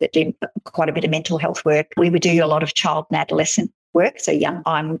others that do quite a bit of mental health work. We would do a lot of child and adolescent work. So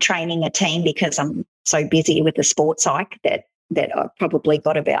I'm training a team because I'm so busy with the sports psych that I've probably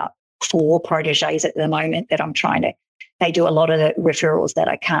got about 4 proteges at the moment that I'm trying to. They do a lot of the referrals that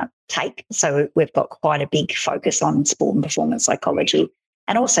I can't take. So we've got quite a big focus on sport and performance psychology,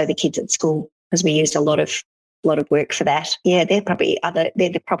 and also the kids at school, because we used a lot of work for that. Yeah, they're probably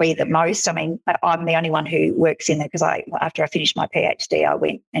the most. I mean, I'm the only one who works in there, because after I finished my PhD, I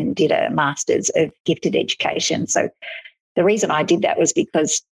went and did a master's of gifted education. So the reason I did that was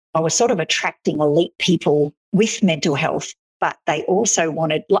because I was sort of attracting elite people with mental health, but they also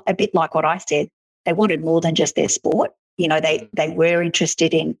wanted, a bit like what I said, they wanted more than just their sport. They were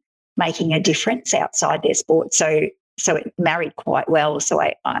interested in making a difference outside their sport. So it married quite well. So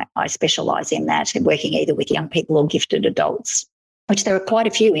I specialise in that, and working either with young people or gifted adults, which there are quite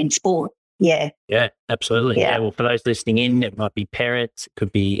a few in sport. Yeah. Yeah, absolutely. Yeah. Well, for those listening in, it might be parents, it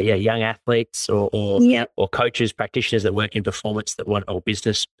could be young athletes or coaches, practitioners that work in performance that want, or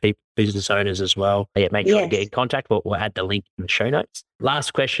business owners as well. Yeah, make sure to get in contact. We'll add the link in the show notes.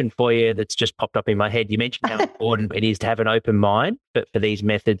 Last question for you that's just popped up in my head. You mentioned how important it is to have an open mind for these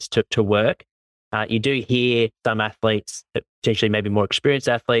methods to work. You do hear some athletes, that potentially maybe more experienced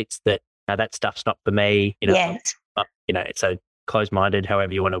athletes, that that stuff's not for me. It's a closed-minded,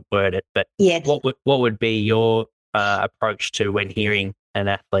 however you want to word it. But what would be your approach to when hearing an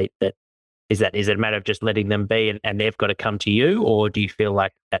athlete that is it a matter of just letting them be and they've got to come to you, or do you feel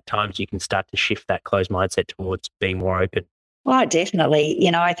like at times you can start to shift that closed mindset towards being more open? Well, definitely.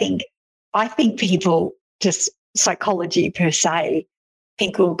 I think people, just psychology per se,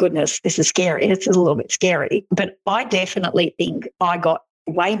 think, oh goodness, this is scary. It's a little bit scary. But I definitely think I got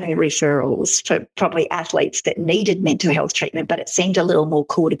way more referrals for probably athletes that needed mental health treatment, but it seemed a little more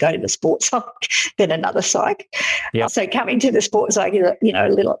cool to go to the sports psych than another psych. Yep. So coming to the sports psych,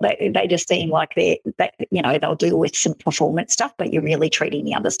 they just seem like they'll deal with some performance stuff, but you're really treating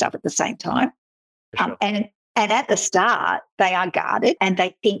the other stuff at the same time. Sure. And at the start, they are guarded and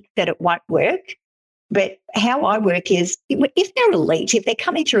they think that it won't work. But how I work is, if they're elite, if they're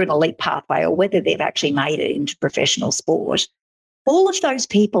coming through an elite pathway, or whether they've actually made it into professional sport, all of those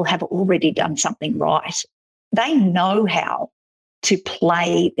people have already done something right. They know how to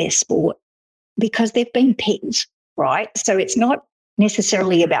play their sport because they've been picked, right? So it's not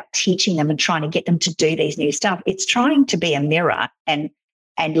necessarily about teaching them and trying to get them to do these new stuff. It's trying to be a mirror and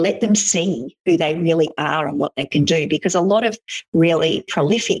let them see who they really are and what they can do, because a lot of really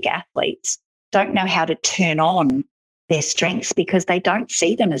prolific athletes don't know how to turn on their strengths because they don't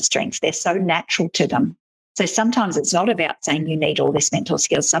see them as strengths. They're so natural to them. So sometimes it's not about saying you need all this mental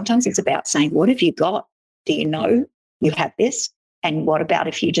skills. Sometimes it's about saying, what have you got? Do you know you have this? And what about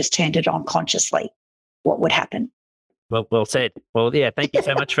if you just turned it on consciously? What would happen? Well said. Well, yeah, thank you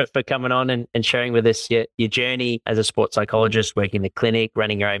so much for coming on and sharing with us your journey as a sports psychologist, working in the clinic,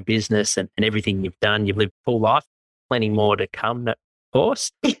 running your own business and everything you've done. You've lived a full life, plenty more to come, of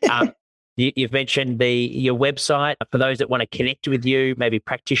course. You've mentioned your website. For those that want to connect with you, maybe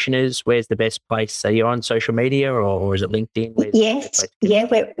practitioners, where's the best place? Are you on social media or is it LinkedIn? Yes, yeah,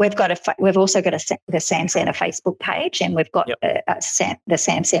 we've also got the Sam Centre Facebook page, and we've got the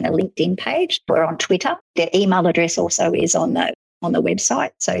Sam Centre LinkedIn page. We're on Twitter. The email address also is on the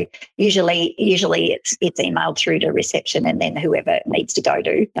website. So usually it's emailed through to reception, and then whoever it needs to go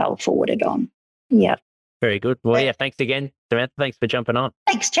to, they'll forward it on. Yeah. Very good. Well, yeah, thanks again, Samantha. Thanks for jumping on.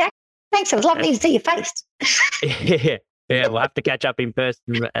 Thanks, Jack. Thanks. It was lovely to see your face. Yeah, we'll have to catch up in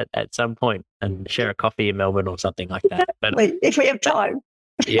person at some point and share a coffee in Melbourne or something like that. But if we have time.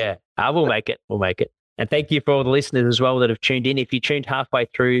 Yeah, we'll make it. We'll make it. And thank you for all the listeners as well that have tuned in. If you tuned halfway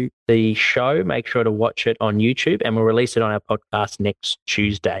through the show, make sure to watch it on YouTube, and we'll release it on our podcast next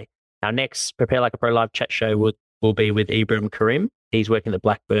Tuesday. Our next Prepare Like a Pro live chat show will be with Ibrahim Karim. He's working at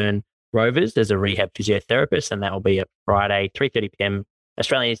Blackburn Rovers as a rehab physiotherapist, and that will be at Friday, 3:30 p.m.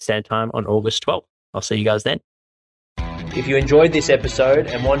 Australian Standard Time on August 12th. I'll see you guys then. If you enjoyed this episode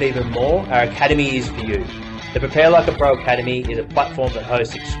and want even more, our Academy is for you. The Prepare Like a Pro Academy is a platform that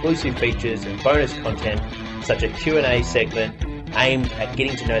hosts exclusive features and bonus content, such as a Q&A segment aimed at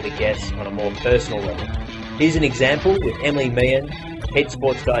getting to know the guests on a more personal level. Here's an example with Emily Meehan, head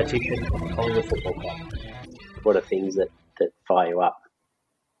sports dietitian at the Collingwood Football Club. What are things that fire you up?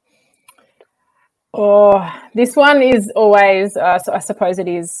 Oh, this one is always, I suppose it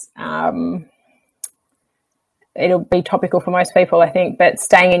is, it'll be topical for most people, I think, but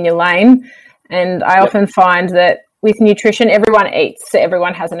staying in your lane. And I often find that with nutrition, everyone eats, so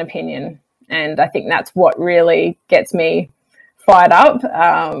everyone has an opinion. And I think that's what really gets me fired up,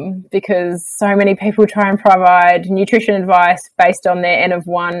 because so many people try and provide nutrition advice based on their N of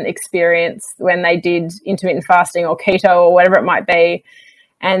 1 experience when they did intermittent fasting or keto or whatever it might be.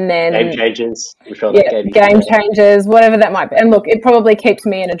 And then game changers, game changers, whatever that might be. And look, it probably keeps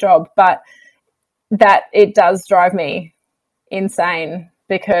me in a job, but that it does drive me insane,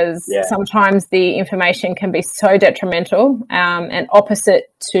 because sometimes the information can be so detrimental and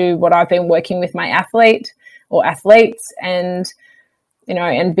opposite to what I've been working with my athlete or athletes, and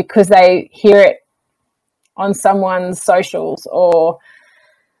and because they hear it on someone's socials or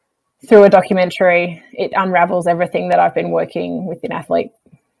through a documentary, it unravels everything that I've been working with an athlete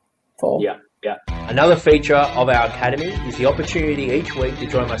for. Yeah. Another feature of our Academy is the opportunity each week to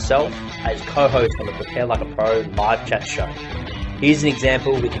join myself as co-host on the Prepare Like a Pro live chat show. Here's an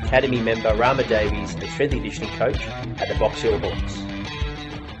example with Academy member Rama Davies, the strength and conditioning coach at the Box Hill Hawks.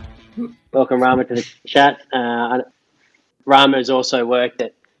 Welcome, Rama, to the chat. Rama has also worked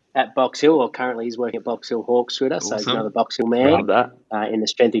at Box Hill, or currently he's working at Box Hill Hawks with us, awesome. So he's another Box Hill man in the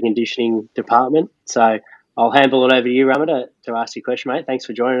strength and conditioning department. So I'll handle it over to you, Rama, to ask your question, mate. Thanks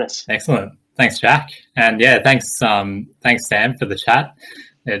for joining us. Excellent. Thanks, Jack. And thanks Sam, for the chat.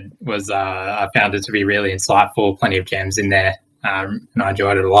 It was, I found it to be really insightful, plenty of gems in there, and I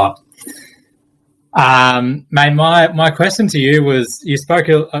enjoyed it a lot. Mate, my question to you was, you spoke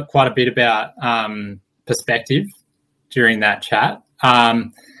quite a bit about perspective during that chat.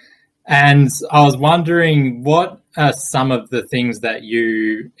 And I was wondering, what are some of the things that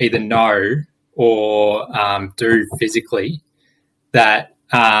you either know or do physically that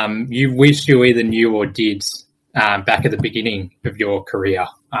you wish you either knew or did back at the beginning of your career?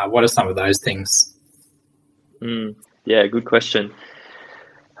 What are some of those things? Yeah, good question.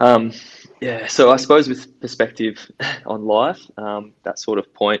 So I suppose with perspective on life, that sort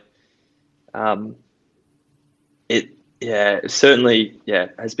of point, it certainly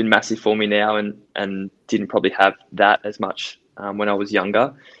has been massive for me now, and didn't probably have that as much when I was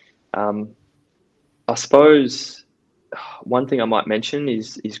younger. I suppose one thing I might mention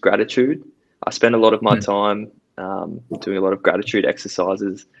is gratitude. I spend a lot of my time doing a lot of gratitude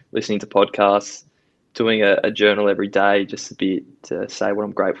exercises, listening to podcasts, doing a journal every day, just to say what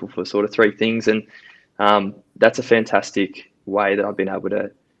I'm grateful for, sort of 3 things. And that's a fantastic way that I've been able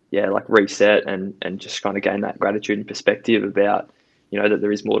to reset and just kind of gain that gratitude and perspective about, that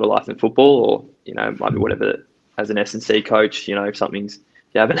there is more to life than football, or, it might be whatever. As an S&C coach, if something's,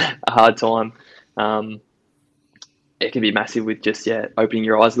 you're having a hard time, it can be massive with just, opening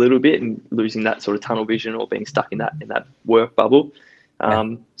your eyes a little bit and losing that sort of tunnel vision, or being stuck in that work bubble.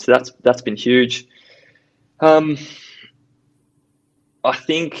 So that's been huge. I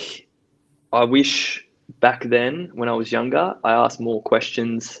think I wish back then, when I was younger, I asked more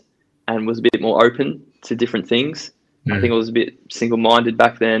questions and was a bit more open to different things. I think I was a bit single-minded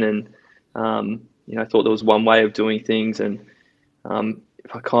back then, and I thought there was one way of doing things, and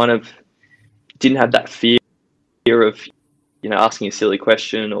if I kind of didn't have that fear of asking a silly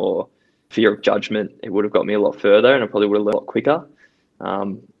question or fear of judgment, it would have got me a lot further, and I probably would have learned a lot quicker.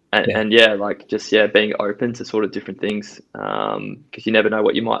 And being open to sort of different things, because you never know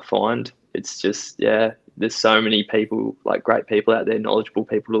what you might find. It's just, there's so many people, like great people out there, knowledgeable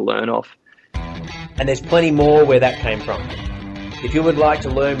people to learn off. And there's plenty more where that came from. If you would like to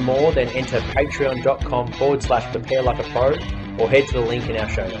learn more, then enter patreon.com/Prepare Like a Pro or head to the link in our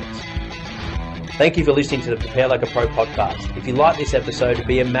show notes. Thank you for listening to the Prepare Like a Pro podcast. If you like this episode, it'd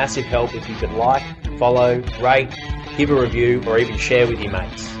be a massive help if you could like, follow, rate, give a review, or even share with your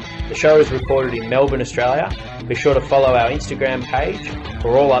mates. The show is recorded in Melbourne, Australia. Be sure to follow our Instagram page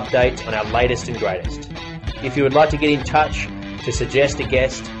for all updates on our latest and greatest. If you would like to get in touch to suggest a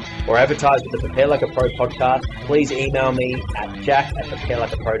guest or advertise with the Prepare Like a Pro podcast, please email me at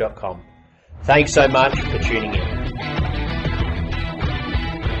jack@preparelikeapro.com. Thanks so much for tuning in.